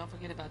in there, don't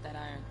forget about that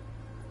iron.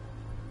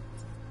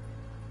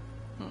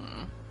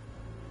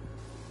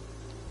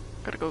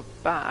 Gotta go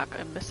back.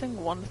 I'm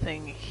missing one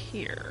thing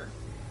here.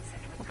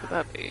 What could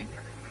that be?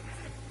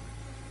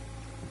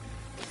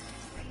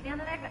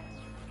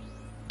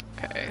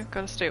 Okay,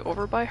 gotta stay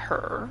over by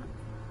her.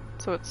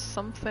 So it's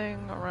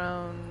something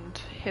around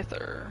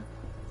hither.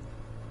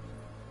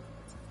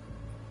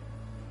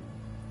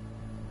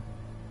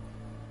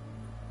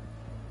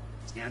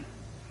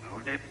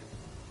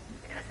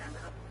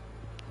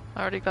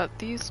 I already got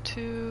these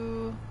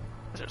two.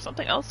 Is there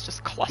something else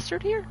just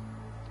clustered here?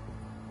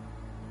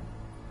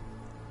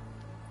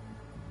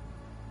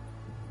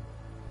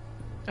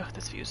 Oh,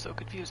 this view is so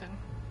confusing.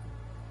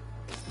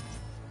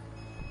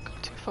 Go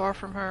too far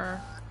from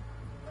her.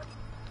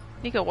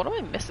 Nico, what am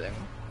I missing?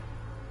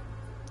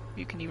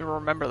 You can even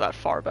remember that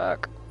far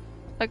back.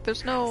 Like,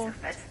 there's no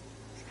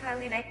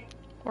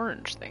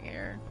orange thing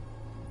here.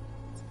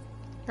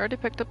 I already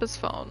picked up his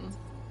phone.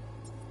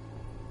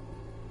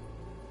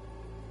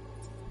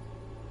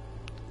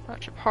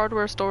 Chip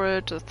hardware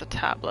storage is the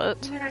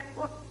tablet.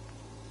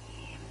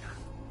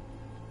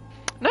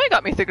 Now you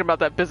got me thinking about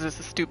that business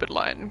is stupid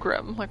line,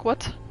 Grim. Like,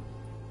 what?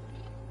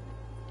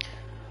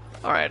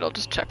 Alright, I'll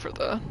just check for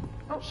the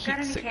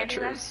heat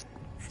signatures.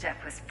 Stuff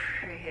was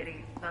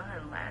pretty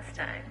fun last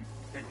time.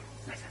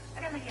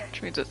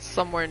 Which means it's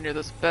somewhere near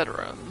this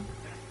bedroom.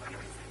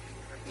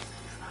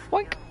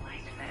 Boink!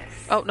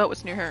 Oh, no,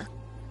 it's near here.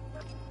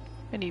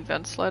 Any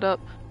vents light up?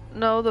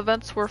 No, the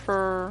vents were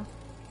for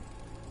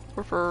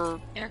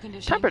air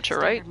conditioning, temperature,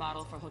 right?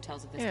 Model for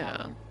hotels of this Yeah.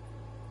 caliber.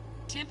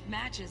 Temp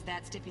matches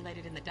that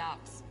stipulated in the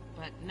docs,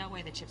 but no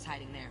way the chip's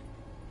hiding there.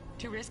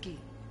 Too risky.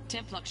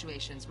 Temp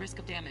fluctuations, risk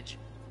of damage.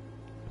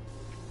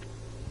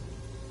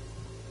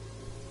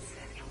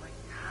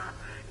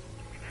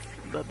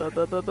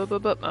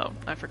 Oh,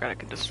 I forgot I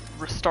could just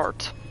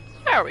restart.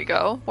 There we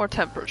go. More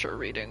temperature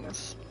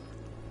readings.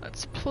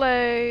 Let's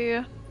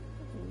play.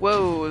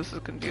 Whoa, this is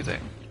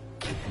confusing.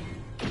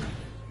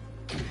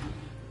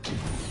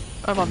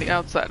 I'm on the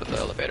outside of the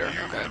elevator.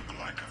 Okay.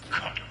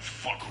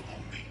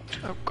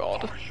 Oh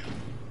god.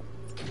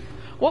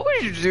 What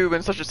would you do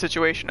in such a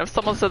situation if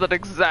someone said that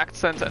exact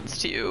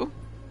sentence to you?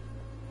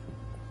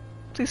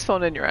 Please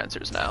phone in your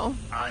answers now.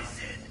 I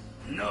said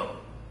no.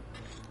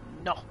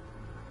 No.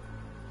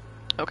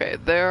 Okay,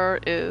 there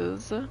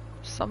is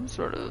some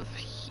sort of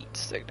heat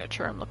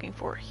signature I'm looking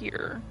for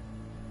here.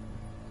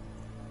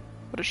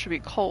 But it should be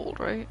cold,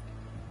 right?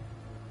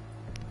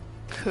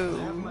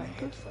 Cool.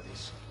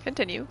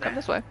 Continue. Come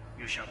this way.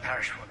 You shall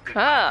perish for good.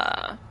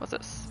 Ah! What's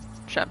this?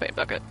 Champagne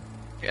bucket.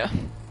 Yeah.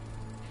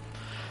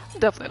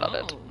 Definitely not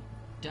it.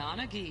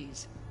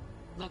 Donaghy's.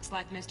 Looks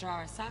like Mr.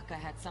 Arasaka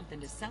had something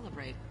to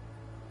celebrate.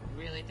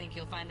 Really think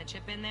you'll find the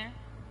chip in there?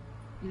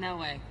 No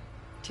way.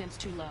 Temp's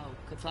too low.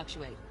 Could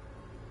fluctuate.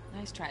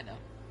 Nice try,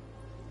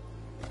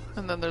 though.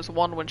 And then there's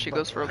one when she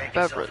goes for a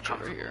beverage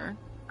over here.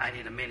 I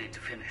need a minute to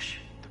finish.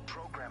 The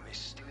program is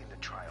still in the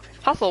trial.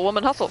 Hustle,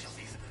 woman, hustle!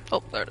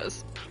 Oh, there it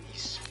is.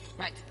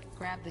 Right.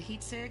 Grab the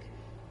heat sig.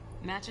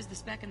 Matches the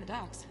spec in the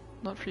docks.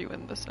 Not for you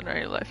in this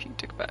scenario life, you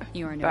take back.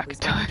 You are back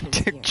time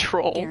to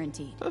troll.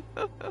 Guaranteed.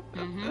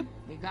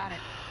 We got it.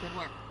 Good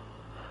work.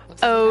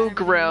 Looks Oh, like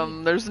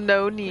Grim, there's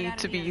no need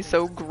to be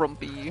so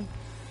grumpy.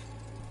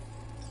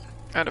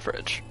 And a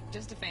fridge.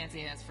 Just a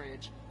fancy-ass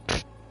fridge.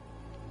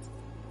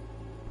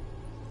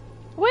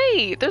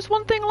 Wait, there's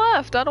one thing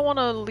left. I don't want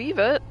to leave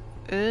it.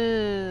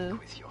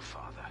 With your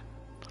father.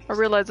 I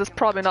realize it's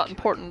probably not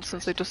important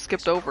since they just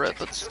skipped over it,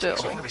 but still.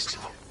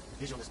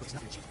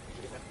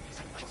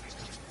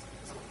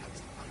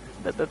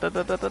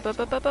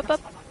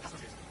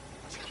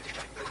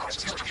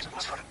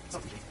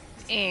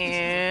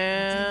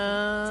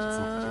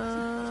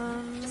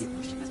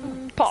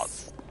 And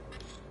pause.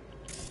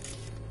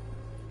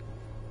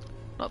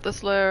 Not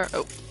this layer.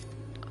 Oh,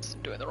 that's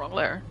doing the wrong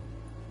layer.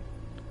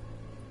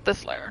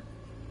 This layer.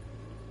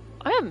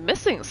 I am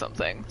missing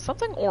something.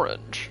 Something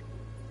orange.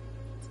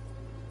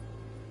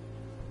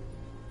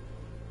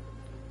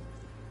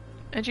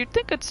 And you'd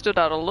think it stood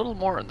out a little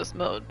more in this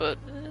mode, but...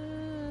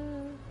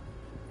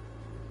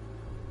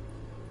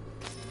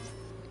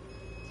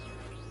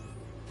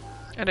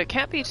 And it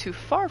can't be too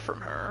far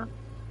from her.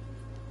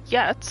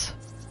 Yet.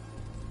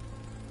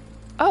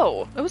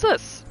 Oh, it was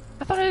this.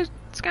 I thought I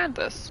scanned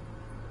this.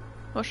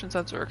 Motion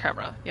sensor or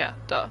camera. Yeah,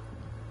 duh.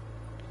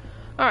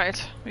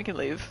 Alright, we can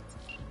leave.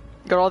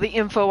 Got all the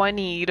info I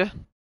need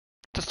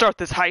to start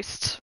this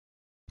heist.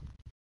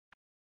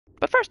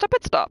 But first, a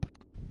pit stop.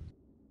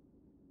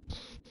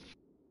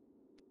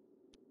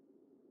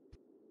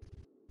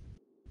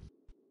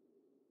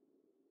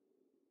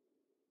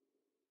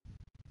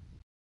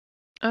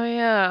 Oh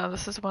yeah,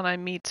 this is when I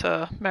meet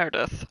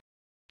Meredith.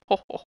 Ho,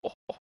 ho, ho,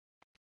 ho.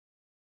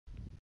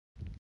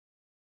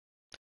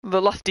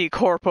 The lusty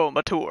corpo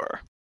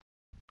mature.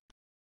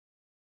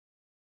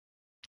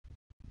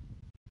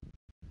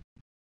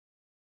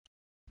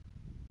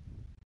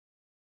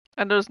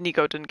 And notice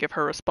Nico didn't give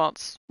her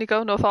response.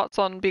 Nico, no thoughts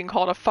on being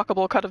called a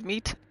fuckable cut of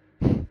meat?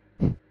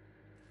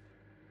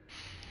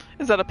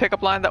 Is that a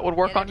pickup line that would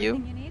work on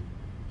you?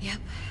 Yep,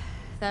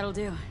 that'll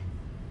do.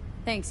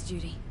 Thanks,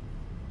 Judy.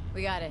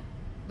 We got it.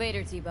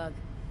 Later, T-Bug.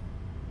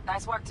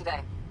 Nice work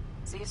today.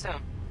 See you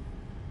soon.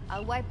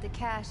 I'll wipe the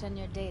cache on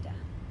your data.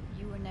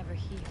 You were never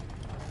here.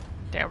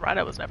 Damn right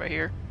I was never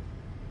here.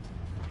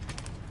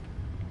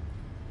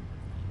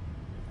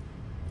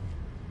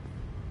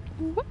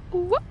 Whoop,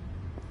 whoop.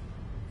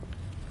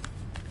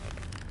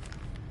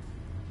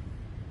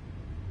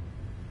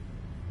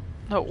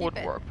 No, it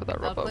wouldn't work with that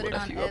robot, would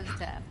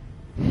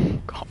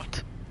it?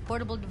 God.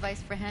 Portable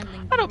device for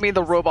handling. I don't mean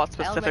the robot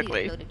I already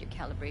specifically. uploaded your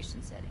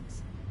calibration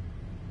settings.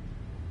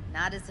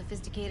 Not as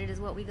sophisticated as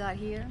what we got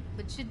here,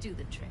 but should do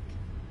the trick.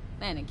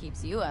 And it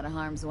keeps you out of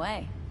harm's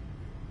way.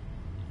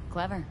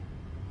 Clever.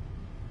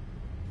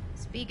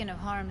 Speaking of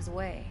harm's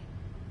way,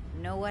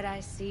 know what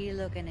I see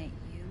looking at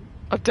you?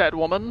 A dead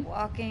woman?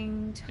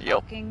 Walking,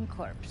 Yep. talking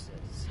corpses.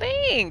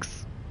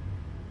 Thanks!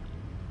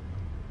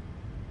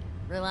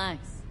 Relax.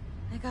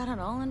 I got it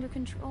all under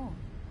control.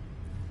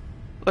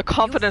 The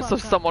confidence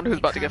of someone who's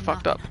about to get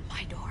fucked up.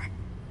 My door.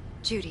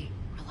 Judy,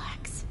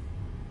 relax.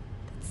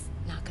 That's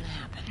not gonna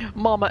happen.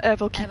 Mama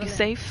Ev will keep Evelyn, you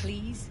safe.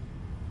 Please,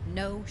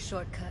 no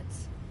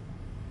shortcuts.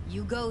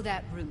 You go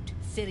that route,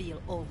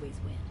 City'll always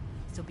win.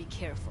 So be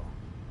careful.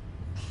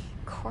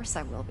 Of course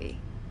I will be.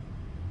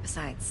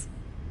 Besides,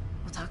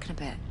 we'll talk in a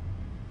bit.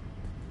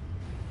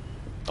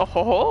 Oh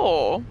ho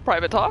ho!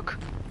 Private talk?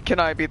 Can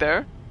I be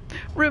there?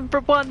 Room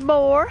for one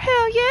more?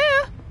 Hell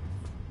yeah!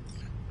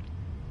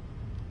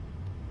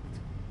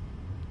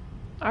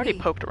 I already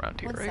poked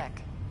around here, One right?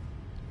 sec.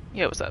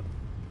 Yeah, what's up?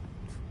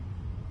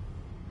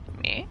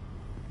 Me?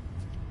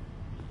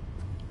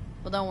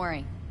 Well, don't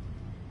worry.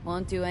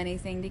 Won't do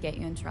anything to get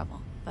you in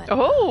trouble. but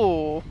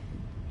Oh!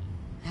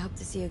 I hope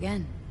to see you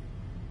again.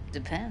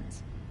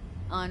 Depends.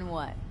 On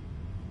what?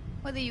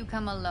 Whether you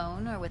come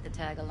alone or with the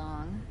tag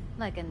along,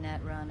 like a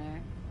net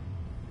runner.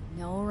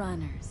 No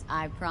runners,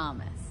 I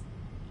promise.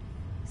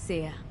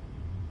 See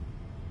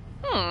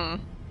ya.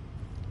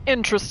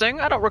 Interesting.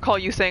 I don't recall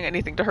you saying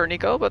anything to her,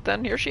 Nico, but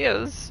then here she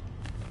is.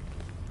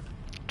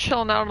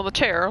 Chilling out on the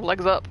chair,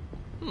 legs up.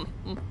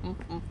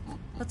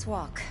 Let's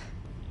walk.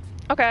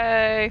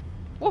 Okay.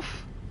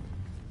 Woof.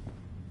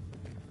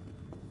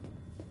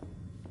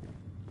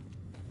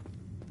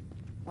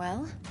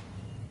 Well,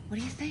 what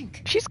do you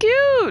think? She's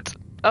cute!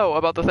 Oh,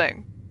 about the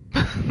thing.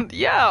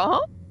 Yeah,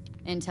 huh?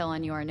 Intel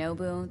on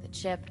Yorinobu, the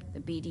chip, the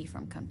BD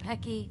from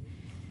Konpeki.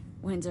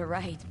 Winds are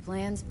right,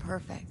 plan's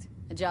perfect.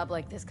 A job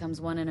like this comes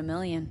 1 in a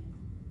million.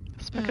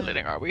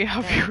 Speculating, are we?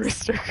 How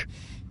heuristic.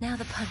 Now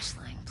the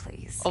punchline,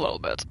 please. A little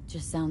bit.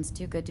 Just sounds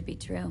too good to be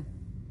true.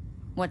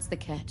 What's the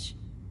catch?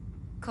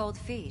 Cold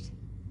feet.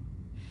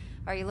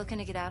 Are you looking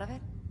to get out of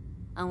it?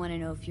 I want to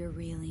know if you're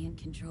really in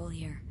control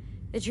here.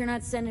 That you're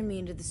not sending me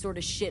into the sort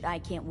of shit I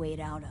can't wait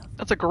out of.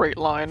 That's a great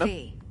line.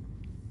 V,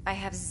 I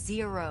have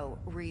 0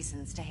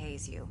 reasons to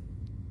haze you.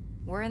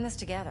 We're in this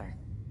together.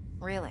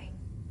 Really.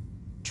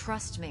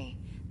 Trust me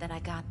that I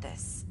got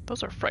this.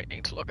 Those are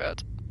frightening to look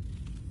at.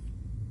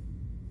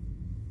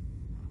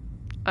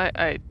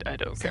 I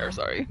don't care,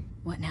 sorry.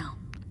 What now?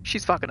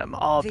 She's fucking him,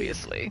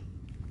 obviously. V,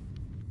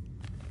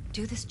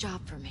 do this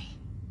job for me.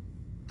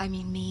 I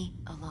mean me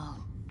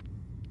alone.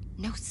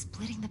 No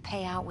splitting the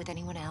payout with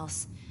anyone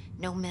else.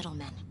 No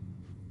middlemen.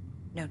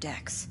 No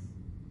Dex.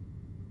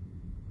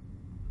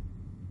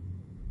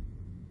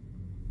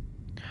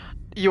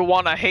 You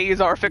wanna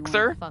haze our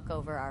fixer? Fuck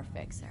over our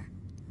fixer.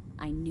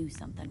 I knew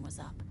something was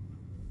up.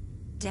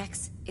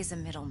 Dex is a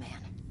middleman.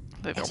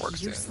 They don't work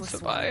soon, useless so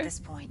one bye. at this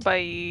point.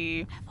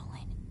 Bye.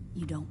 Evelyn,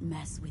 you don't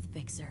mess with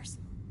fixers.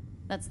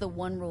 That's the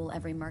one rule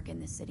every merc in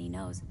this city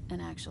knows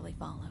and actually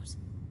follows.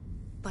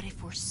 But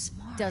if we're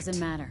smart... Doesn't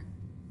matter.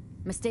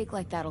 Mistake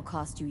like that'll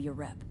cost you your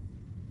rep.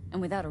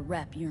 And without a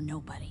rep, you're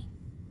nobody.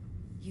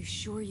 You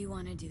sure you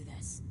want to do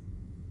this?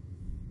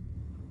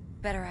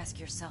 Better ask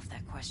yourself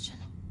that question.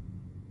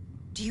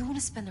 Do you want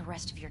to spend the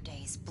rest of your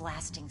days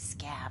blasting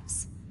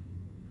scabs?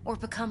 Or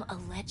become a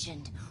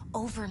legend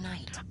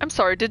overnight? I'm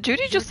sorry, did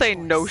Judy just say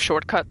no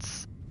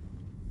shortcuts?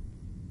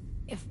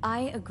 If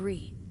I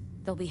agree,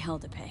 there'll be hell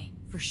to pay,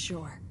 for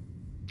sure.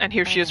 And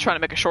here she is trying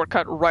to make a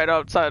shortcut right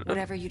outside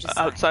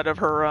of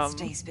her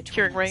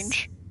hearing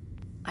range.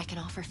 I can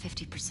offer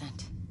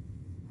 50%.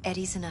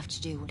 Eddie's enough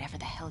to do whatever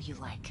the hell you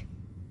like.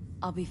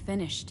 I'll be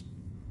finished.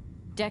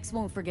 Dex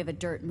won't forgive a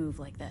dirt move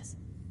like this.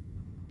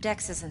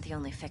 Dex isn't the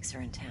only fixer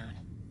in town.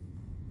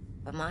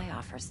 But my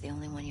offer's the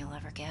only one you'll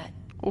ever get.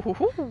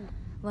 Ooh.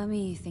 Let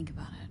me think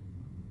about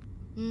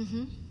it.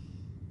 Mm-hmm.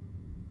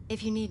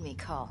 If you need me,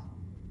 call.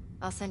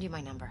 I'll send you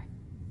my number.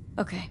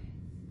 Okay.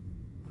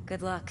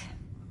 Good luck.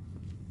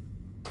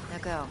 Now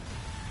go.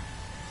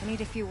 I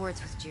need a few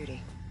words with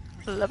Judy.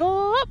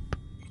 Level up!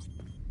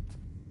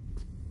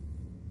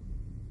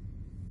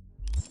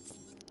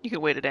 You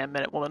can wait a damn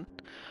minute, woman.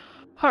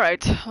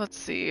 Alright, let's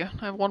see.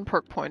 I have 1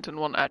 perk point and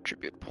 1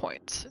 attribute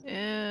point.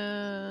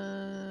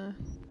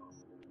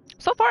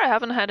 So far I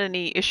haven't had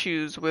any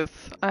issues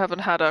with... I haven't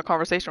had a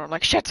conversation where I'm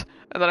like, shit!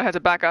 And then I had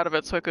to back out of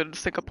it so I could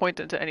sink a point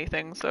into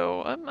anything,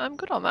 so I'm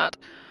good on that.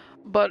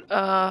 But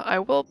I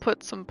will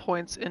put some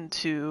points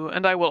into...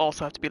 And I will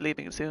also have to be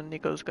leaving soon.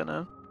 Nico's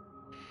gonna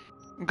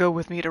go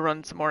with me to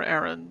run some more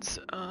errands.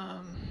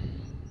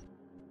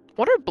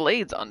 What are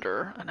blades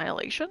under?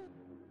 Annihilation?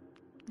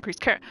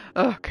 Increased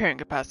carrying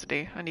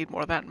capacity. I need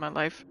more of that in my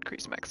life.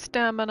 Increase max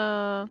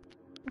stamina.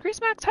 Increase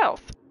max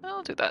health.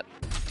 I'll do that.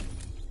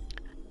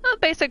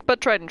 Basic,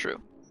 but tried and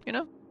true. You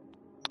know?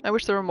 I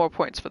wish there were more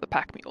points for the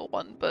pack mule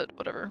one, but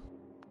whatever.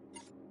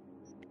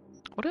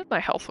 What did my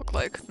health look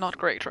like? Not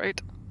great,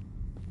 right?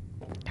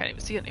 Can't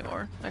even see it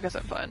anymore. I guess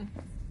I'm fine.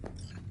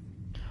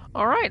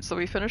 Alright, so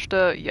we finished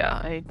yeah,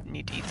 I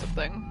need to eat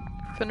something.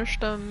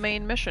 Finished a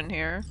main mission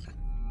here.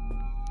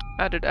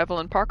 Added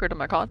Evelyn Parker to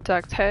my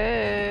contacts.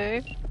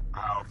 Hey!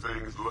 How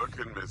things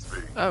looking, Miss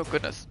V? Oh,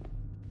 goodness.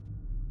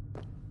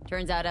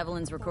 Turns out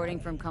Evelyn's recording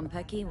from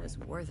Konpeki was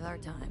worth our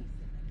time.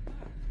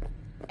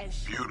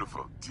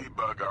 Beautiful.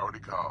 T-Bug already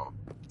called.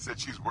 Said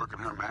she's working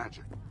her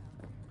magic.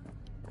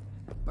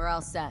 We're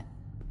all set.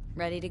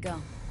 Ready to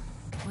go.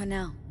 What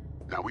now?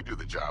 Now we do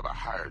the job I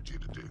hired you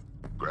to do.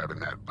 Grabbing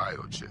that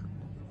vital chip.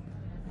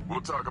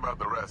 We'll talk about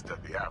the rest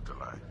at the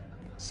afterlife.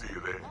 See you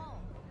there.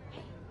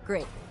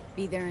 Great.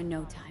 Be there in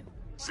no time.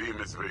 See you,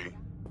 Miss V.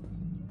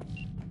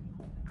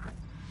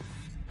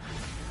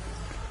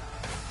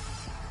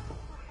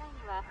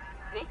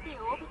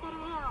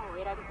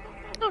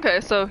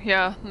 Okay, so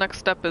yeah, next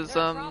step is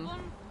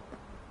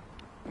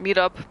meet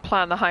up,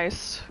 plan the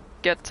heist,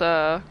 get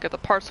the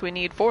parts we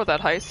need for that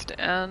heist,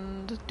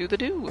 and do the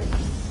do.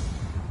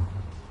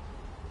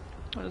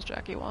 What does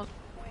Jackie want?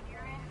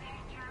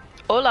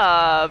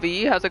 Hola,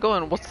 V. How's it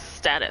going? What's the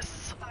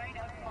status?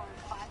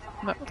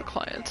 Met with the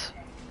client.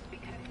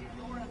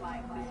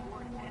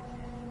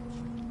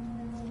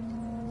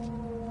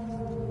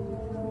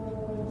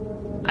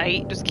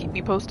 hate, just keep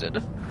me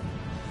posted.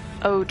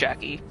 Oh,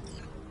 Jackie.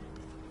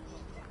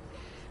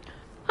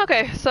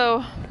 Okay,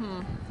 so...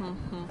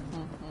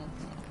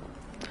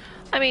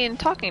 I mean,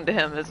 talking to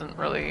him isn't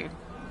really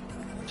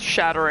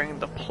shattering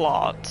the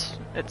plot.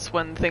 It's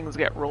when things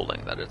get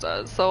rolling that it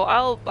does. So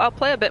I'll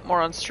play a bit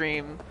more on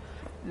stream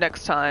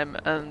next time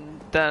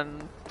and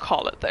then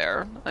call it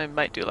there. I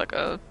might do like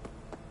a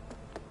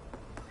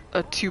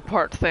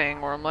two-part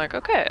thing where I'm like,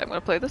 okay, I'm gonna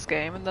play this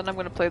game and then I'm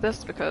gonna play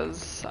this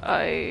because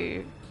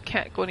I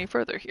can't go any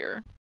further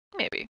here.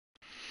 Maybe.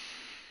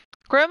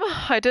 Grim,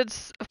 I did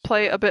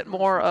play a bit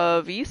more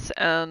of Ys,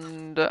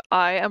 and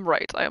I am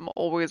right. I am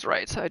always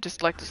right. I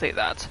just like to say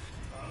that.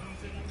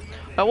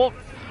 I won't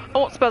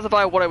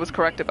specify what I was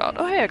correct about.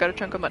 Oh hey, I got a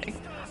chunk of money.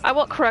 I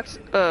won't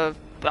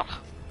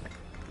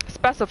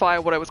specify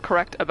what I was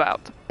correct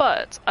about,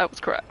 but I was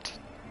correct.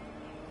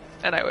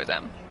 And I always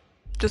am.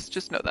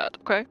 Just know that,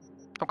 okay?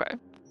 Okay.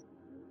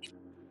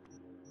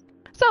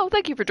 So,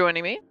 thank you for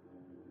joining me.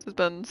 This has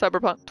been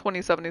Cyberpunk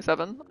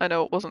 2077. I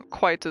know it wasn't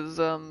quite as,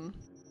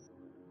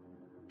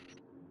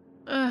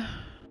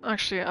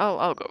 actually,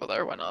 I'll go over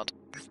there, why not?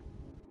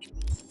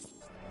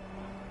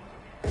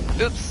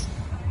 Oops.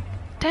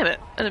 Damn it,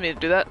 I didn't mean to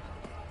do that.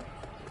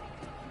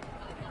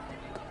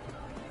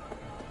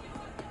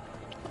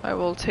 I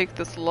will take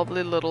this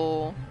lovely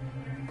little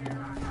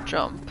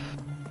jump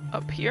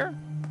up here.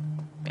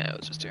 Yeah, it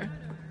was just here.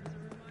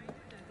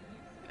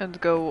 And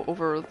go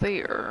over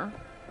there.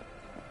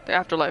 The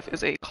Afterlife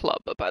is a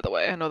club, by the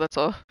way. I know it's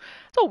a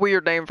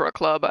weird name for a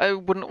club. I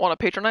wouldn't want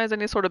to patronize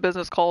any sort of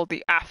business called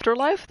the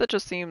Afterlife. That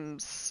just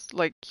seems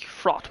like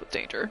fraught with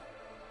danger.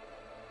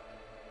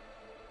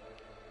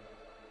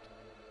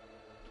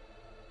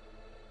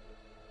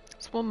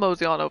 So we'll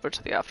mosey on over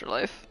to the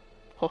Afterlife.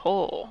 Ho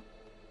ho.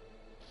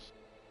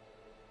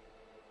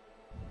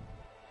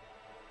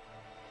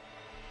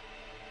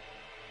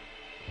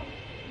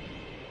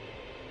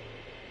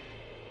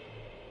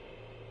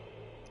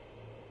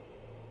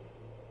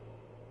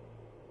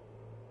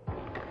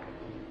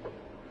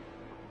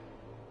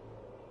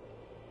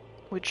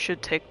 Which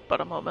should take but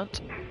a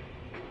moment.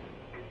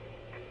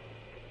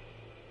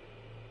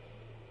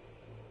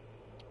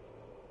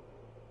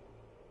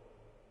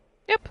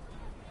 Yep.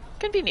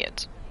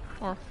 Convenient.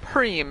 Or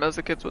preem, as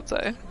the kids would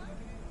say.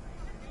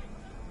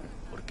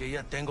 Porque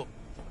ya tengo...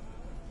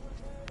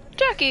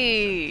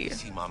 Jackie!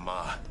 Sí,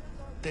 mamá.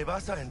 Te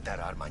vas a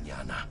enterar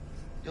mañana.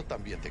 Yo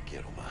también te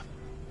quiero, ma.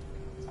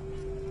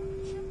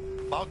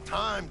 About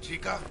time,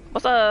 chica.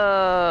 What's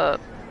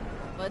up?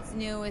 What's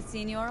new with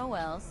Senora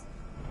Wells?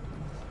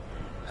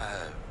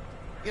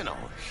 You know,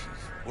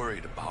 she's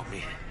worried about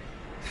me.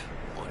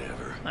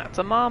 Whatever. That's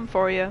a mom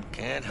for you.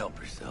 Can't help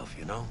herself,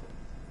 you know?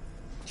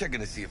 Checking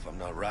to see if I'm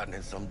not rotting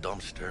in some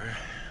dumpster,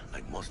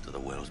 like most of the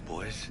Wells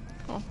boys.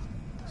 Oh.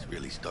 It's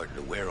really starting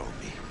to wear on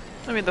me.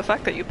 I mean, the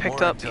fact that you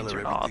picked up means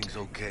you're not. Everything's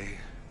okay,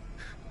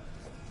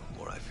 the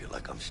more I feel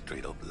like I'm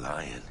straight up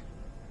lying.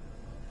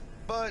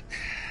 But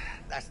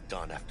that's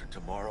done after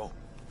tomorrow.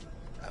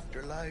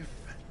 Afterlife,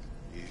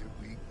 here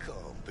we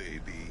come,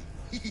 baby.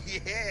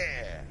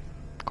 Yeah!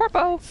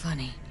 Corpo!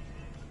 Funny.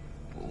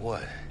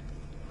 What?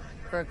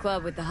 For a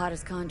club with the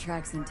hottest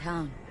contracts in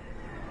town,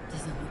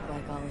 doesn't look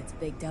like all it's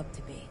bigged up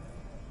to be.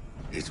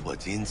 It's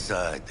what's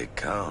inside that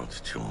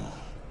counts, Chum.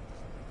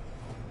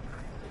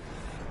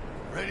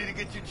 Ready to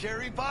get your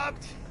cherry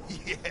popped?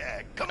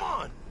 Yeah, come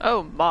on!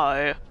 Oh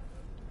my.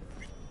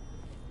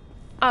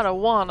 I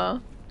don't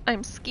wanna.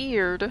 I'm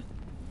scared.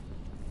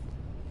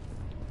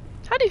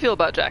 How do you feel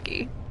about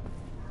Jackie?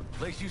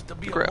 Place used to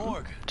be Grim. a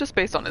morgue. Just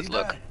based on his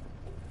look.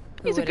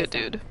 He's a good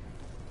dude.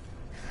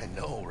 I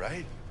know,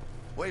 right?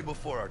 Way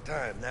before our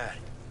time, that.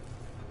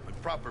 When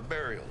proper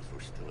burials were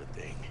still a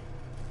thing.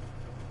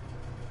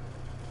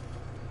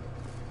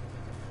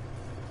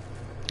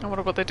 I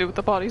wonder what they do with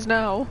the bodies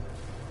now.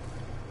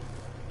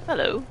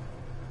 Hello.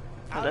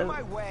 Hello. Out of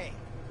my way.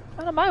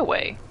 Out of my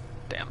way.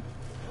 Damn.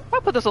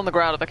 I'll put this on the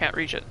ground if I can't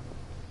reach it.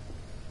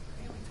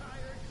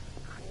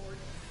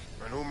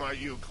 And who might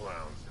you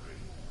clowns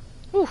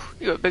be? Ooh,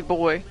 you're a big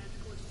boy.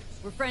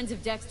 We're friends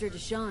of Dexter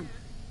Deshawn.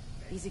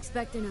 He's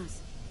expecting us.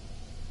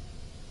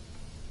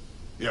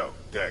 Yo,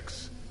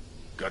 Dex.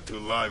 Got two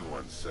live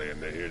ones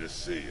saying they're here to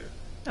see you.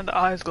 And the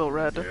eyes glow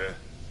red. Yeah?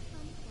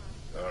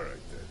 Alright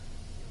then.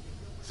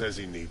 Says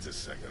he needs a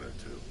second or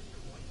two.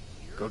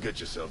 Go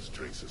get yourselves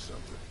drinks or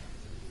something.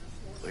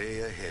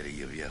 Way ahead of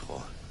you,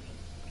 viejo.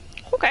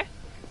 Okay.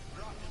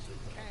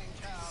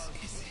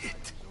 This is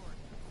it.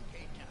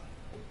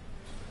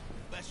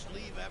 Best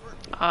leave ever.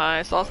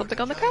 I saw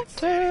something on the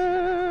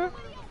counter.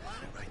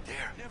 Right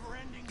there.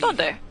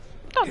 Donde?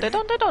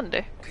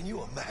 Donde? Can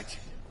you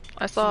imagine?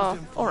 I saw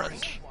Susan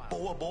orange.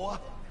 Forrest, Boa,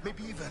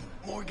 maybe even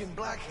Morgan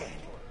Blackhand.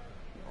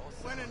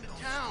 Went into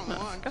town No,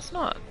 once. guess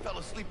not. Fell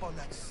asleep on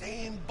that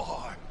same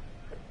bar.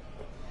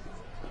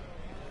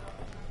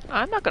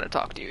 I'm not gonna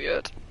talk to you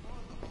yet.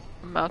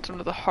 A mountain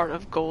with a heart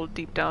of gold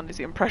deep down is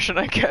the impression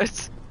I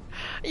get.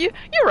 You're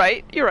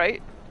right, you're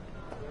right.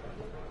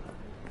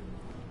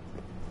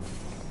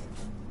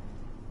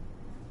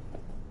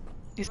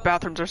 These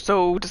bathrooms are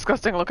so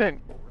disgusting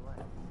looking.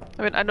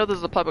 I mean, I know this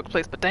is a public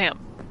place, but damn.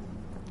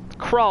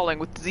 Crawling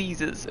with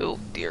diseases. Oh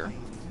dear.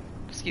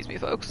 Excuse me,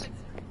 folks.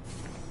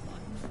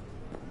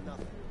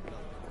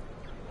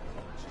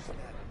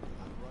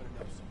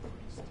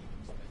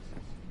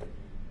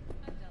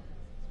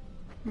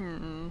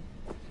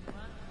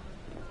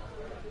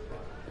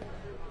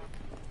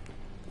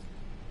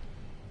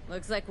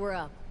 Looks like we're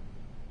up.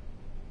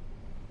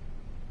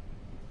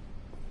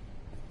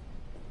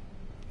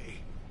 Hey,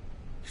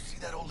 you see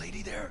that old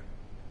lady there?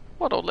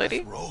 What old lady?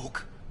 That's Rogue.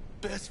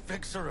 Best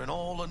fixer in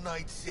all of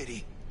Night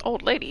City.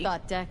 Old lady?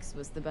 Thought Dex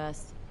was the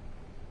best.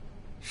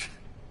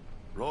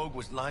 Rogue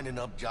was lining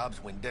up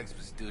jobs when Dex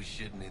was still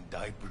shitting in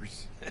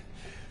diapers.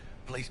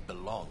 Place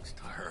belongs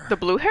to her. The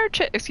blue-haired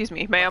chick? Excuse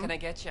me, ma'am. What can I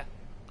get you?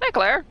 Hi,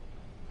 Claire.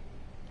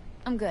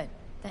 I'm good,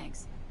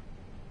 thanks.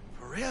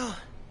 For real?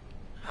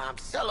 I'm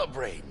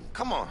celebrating.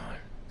 Come on.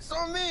 So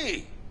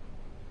me.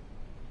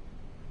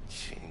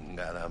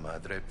 Chingada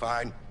madre.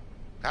 Fine.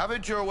 Have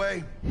it your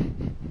way.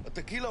 A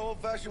tequila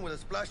old-fashioned with a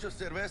splash of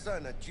cerveza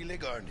and a chile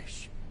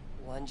garnish.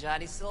 One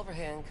Johnny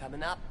Silverhand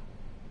coming up.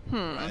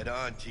 Right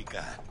on,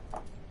 chica.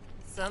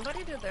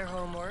 Somebody did their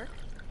homework.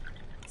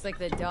 It's like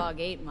the dog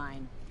ate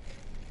mine.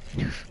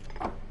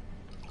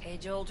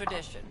 Age-old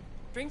tradition.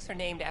 Drinks are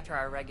named after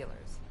our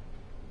regulars.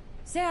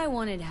 Say I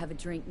wanted to have a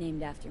drink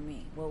named after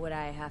me. What would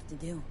I have to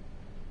do?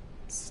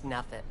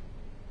 Snuff it.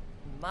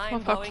 I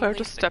love how Claire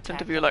just stepped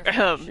into view like,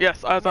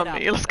 yes, eyes on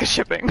me, let's get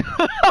shipping.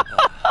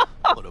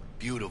 What a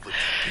beautiful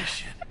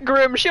tradition.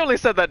 Grim, she only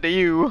said that to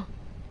you.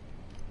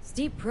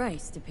 Steep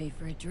price to pay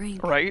for a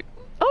drink. Right?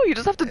 Oh, you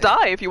just have to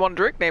die if you want a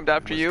drink named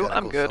after you.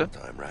 I'm good.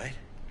 Sometime, right?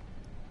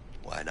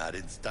 Why not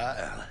in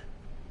style?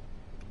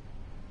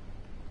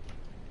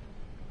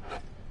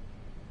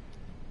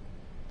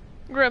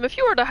 Grim, if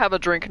you were to have a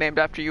drink named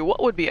after you,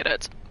 what would be in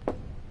it?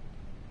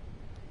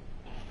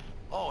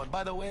 Oh, and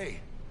by the way,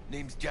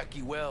 name's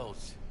Jackie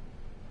Wells.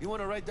 You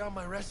want to write down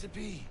my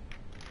recipe?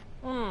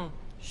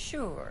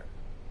 Sure.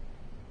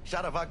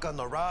 Shot of vodka on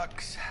the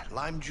rocks,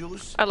 lime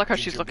juice. I like how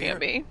she's ginger looking beer. at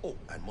me. Oh,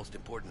 and most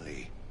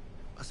importantly,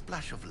 a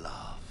splash of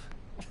love.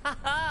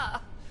 I'll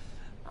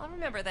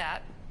remember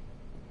that.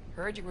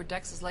 Heard you were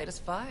Dex's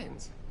latest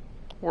finds.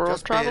 World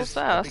Just travels biz,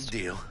 no fast.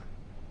 big deal.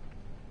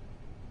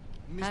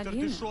 How'd Mr.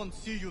 you know? Dishon,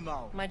 see you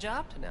now. My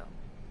job to know.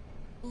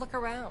 Look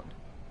around.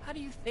 How do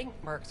you think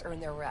mercs earn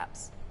their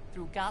reps?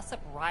 Through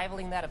gossip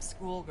rivaling that of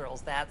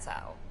schoolgirls, that's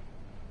how.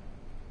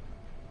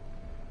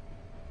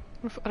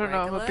 I don't know,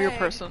 I'm a beer Break a leg.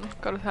 person.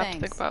 Gotta have to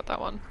think Thanks. about that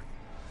one.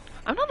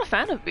 I'm not a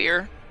fan of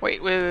beer. Wait.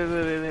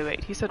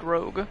 He said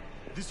rogue.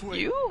 This way.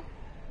 You?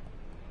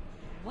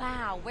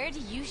 Wow, where do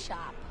you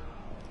shop?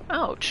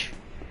 Ouch.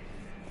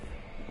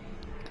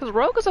 Because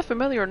rogue is a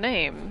familiar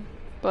name,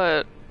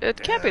 but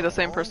it can't be the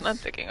same person I'm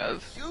thinking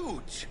of.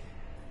 Huge.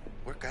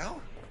 Work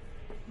out?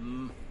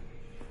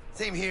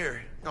 Same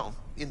here. No,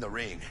 in the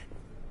ring.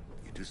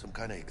 You do some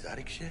kind of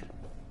exotic shit?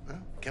 Huh?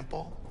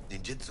 Kempo?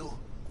 Ninjutsu?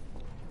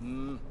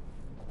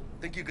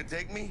 Think you could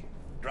take me?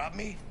 Drop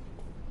me?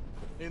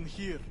 In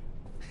here.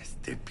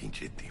 Este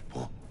pinche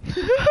tipo.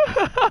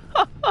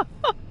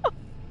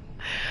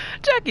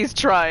 Jackie's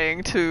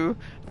trying to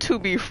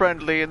be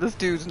friendly, and this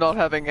dude's not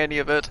having any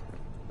of it.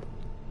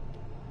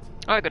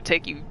 I could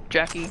take you,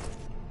 Jackie.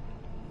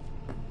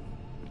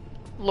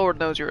 Lord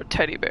knows you're a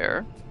teddy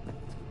bear.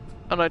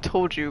 And I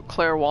told you,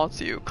 Claire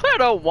wants you. Claire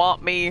don't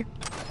want me!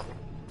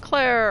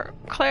 Claire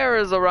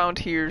is around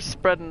here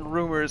spreading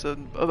rumors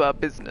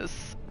about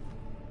business.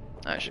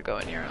 I should go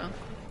in here, huh?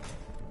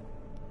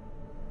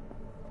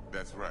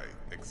 That's right,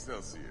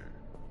 Excelsior.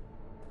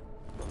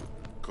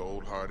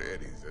 Cold hard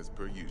eddies as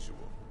per usual.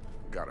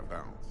 Gotta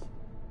bounce.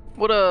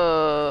 What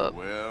up?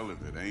 Well,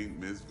 if it ain't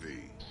Miss V.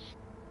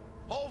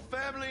 Whole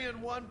family in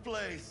one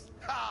place.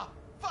 Ha!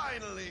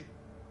 Finally!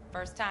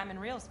 First time in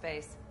real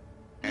space.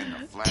 And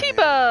the flathead.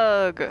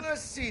 T-Bug!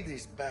 Let's see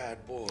this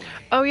bad boy.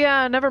 Oh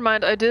yeah, never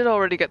mind. I did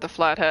already get the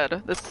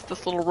flathead. This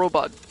little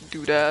robot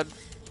doodad.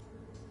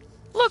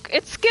 Look,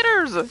 it's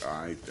Skitters!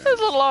 Alright His then.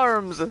 little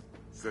arms!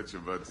 Set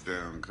your butts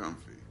down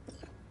comfy.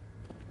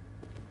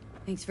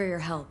 Thanks for your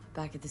help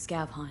back at the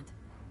scav hunt.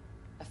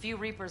 A few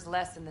Reapers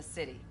less in the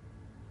city.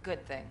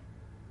 Good thing.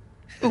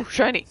 Ooh,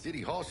 shiny.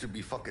 City Hall should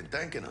be fucking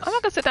thanking us. I'm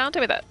not gonna sit down,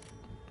 tell me that.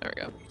 There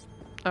we go.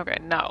 Okay,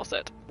 now I'll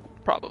sit.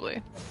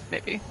 Probably.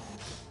 Maybe.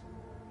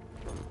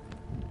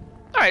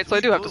 Alright, so I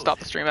do have to stop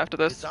the stream after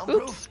this.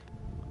 Oops.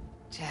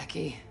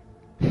 Jackie.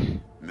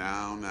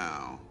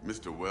 Now,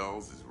 Mr.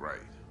 Wells is right.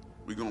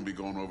 We're gonna be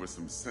going over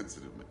some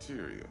sensitive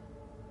material.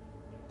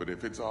 But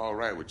if it's all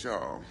right with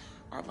y'all,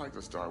 I'd like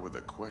to start with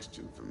a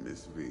question for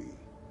Miss V.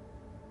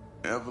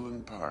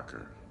 Evelyn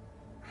Parker,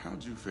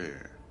 how'd you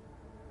fare?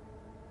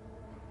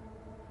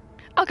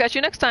 I'll catch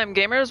you next time,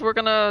 gamers. We're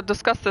gonna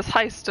discuss this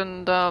heist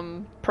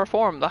and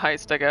perform the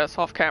heist, I guess,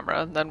 off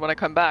camera. And then when I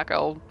come back,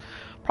 I'll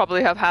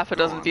probably have half a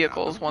dozen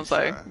vehicles once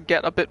I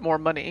get a bit more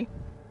money.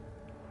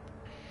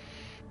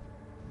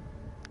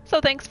 So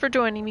thanks for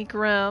joining me,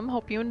 Grim.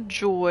 Hope you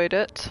enjoyed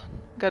it.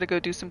 Gotta go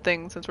do some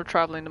things since we're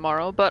traveling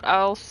tomorrow, but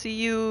I'll see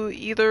you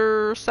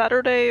either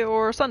Saturday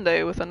or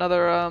Sunday with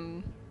another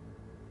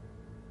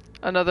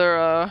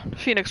Another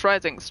Phoenix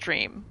Rising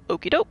stream.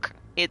 Okie doke.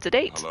 It's a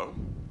date. Hello?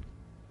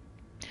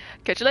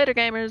 Catch you later,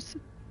 gamers.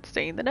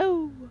 Stay in the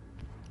know.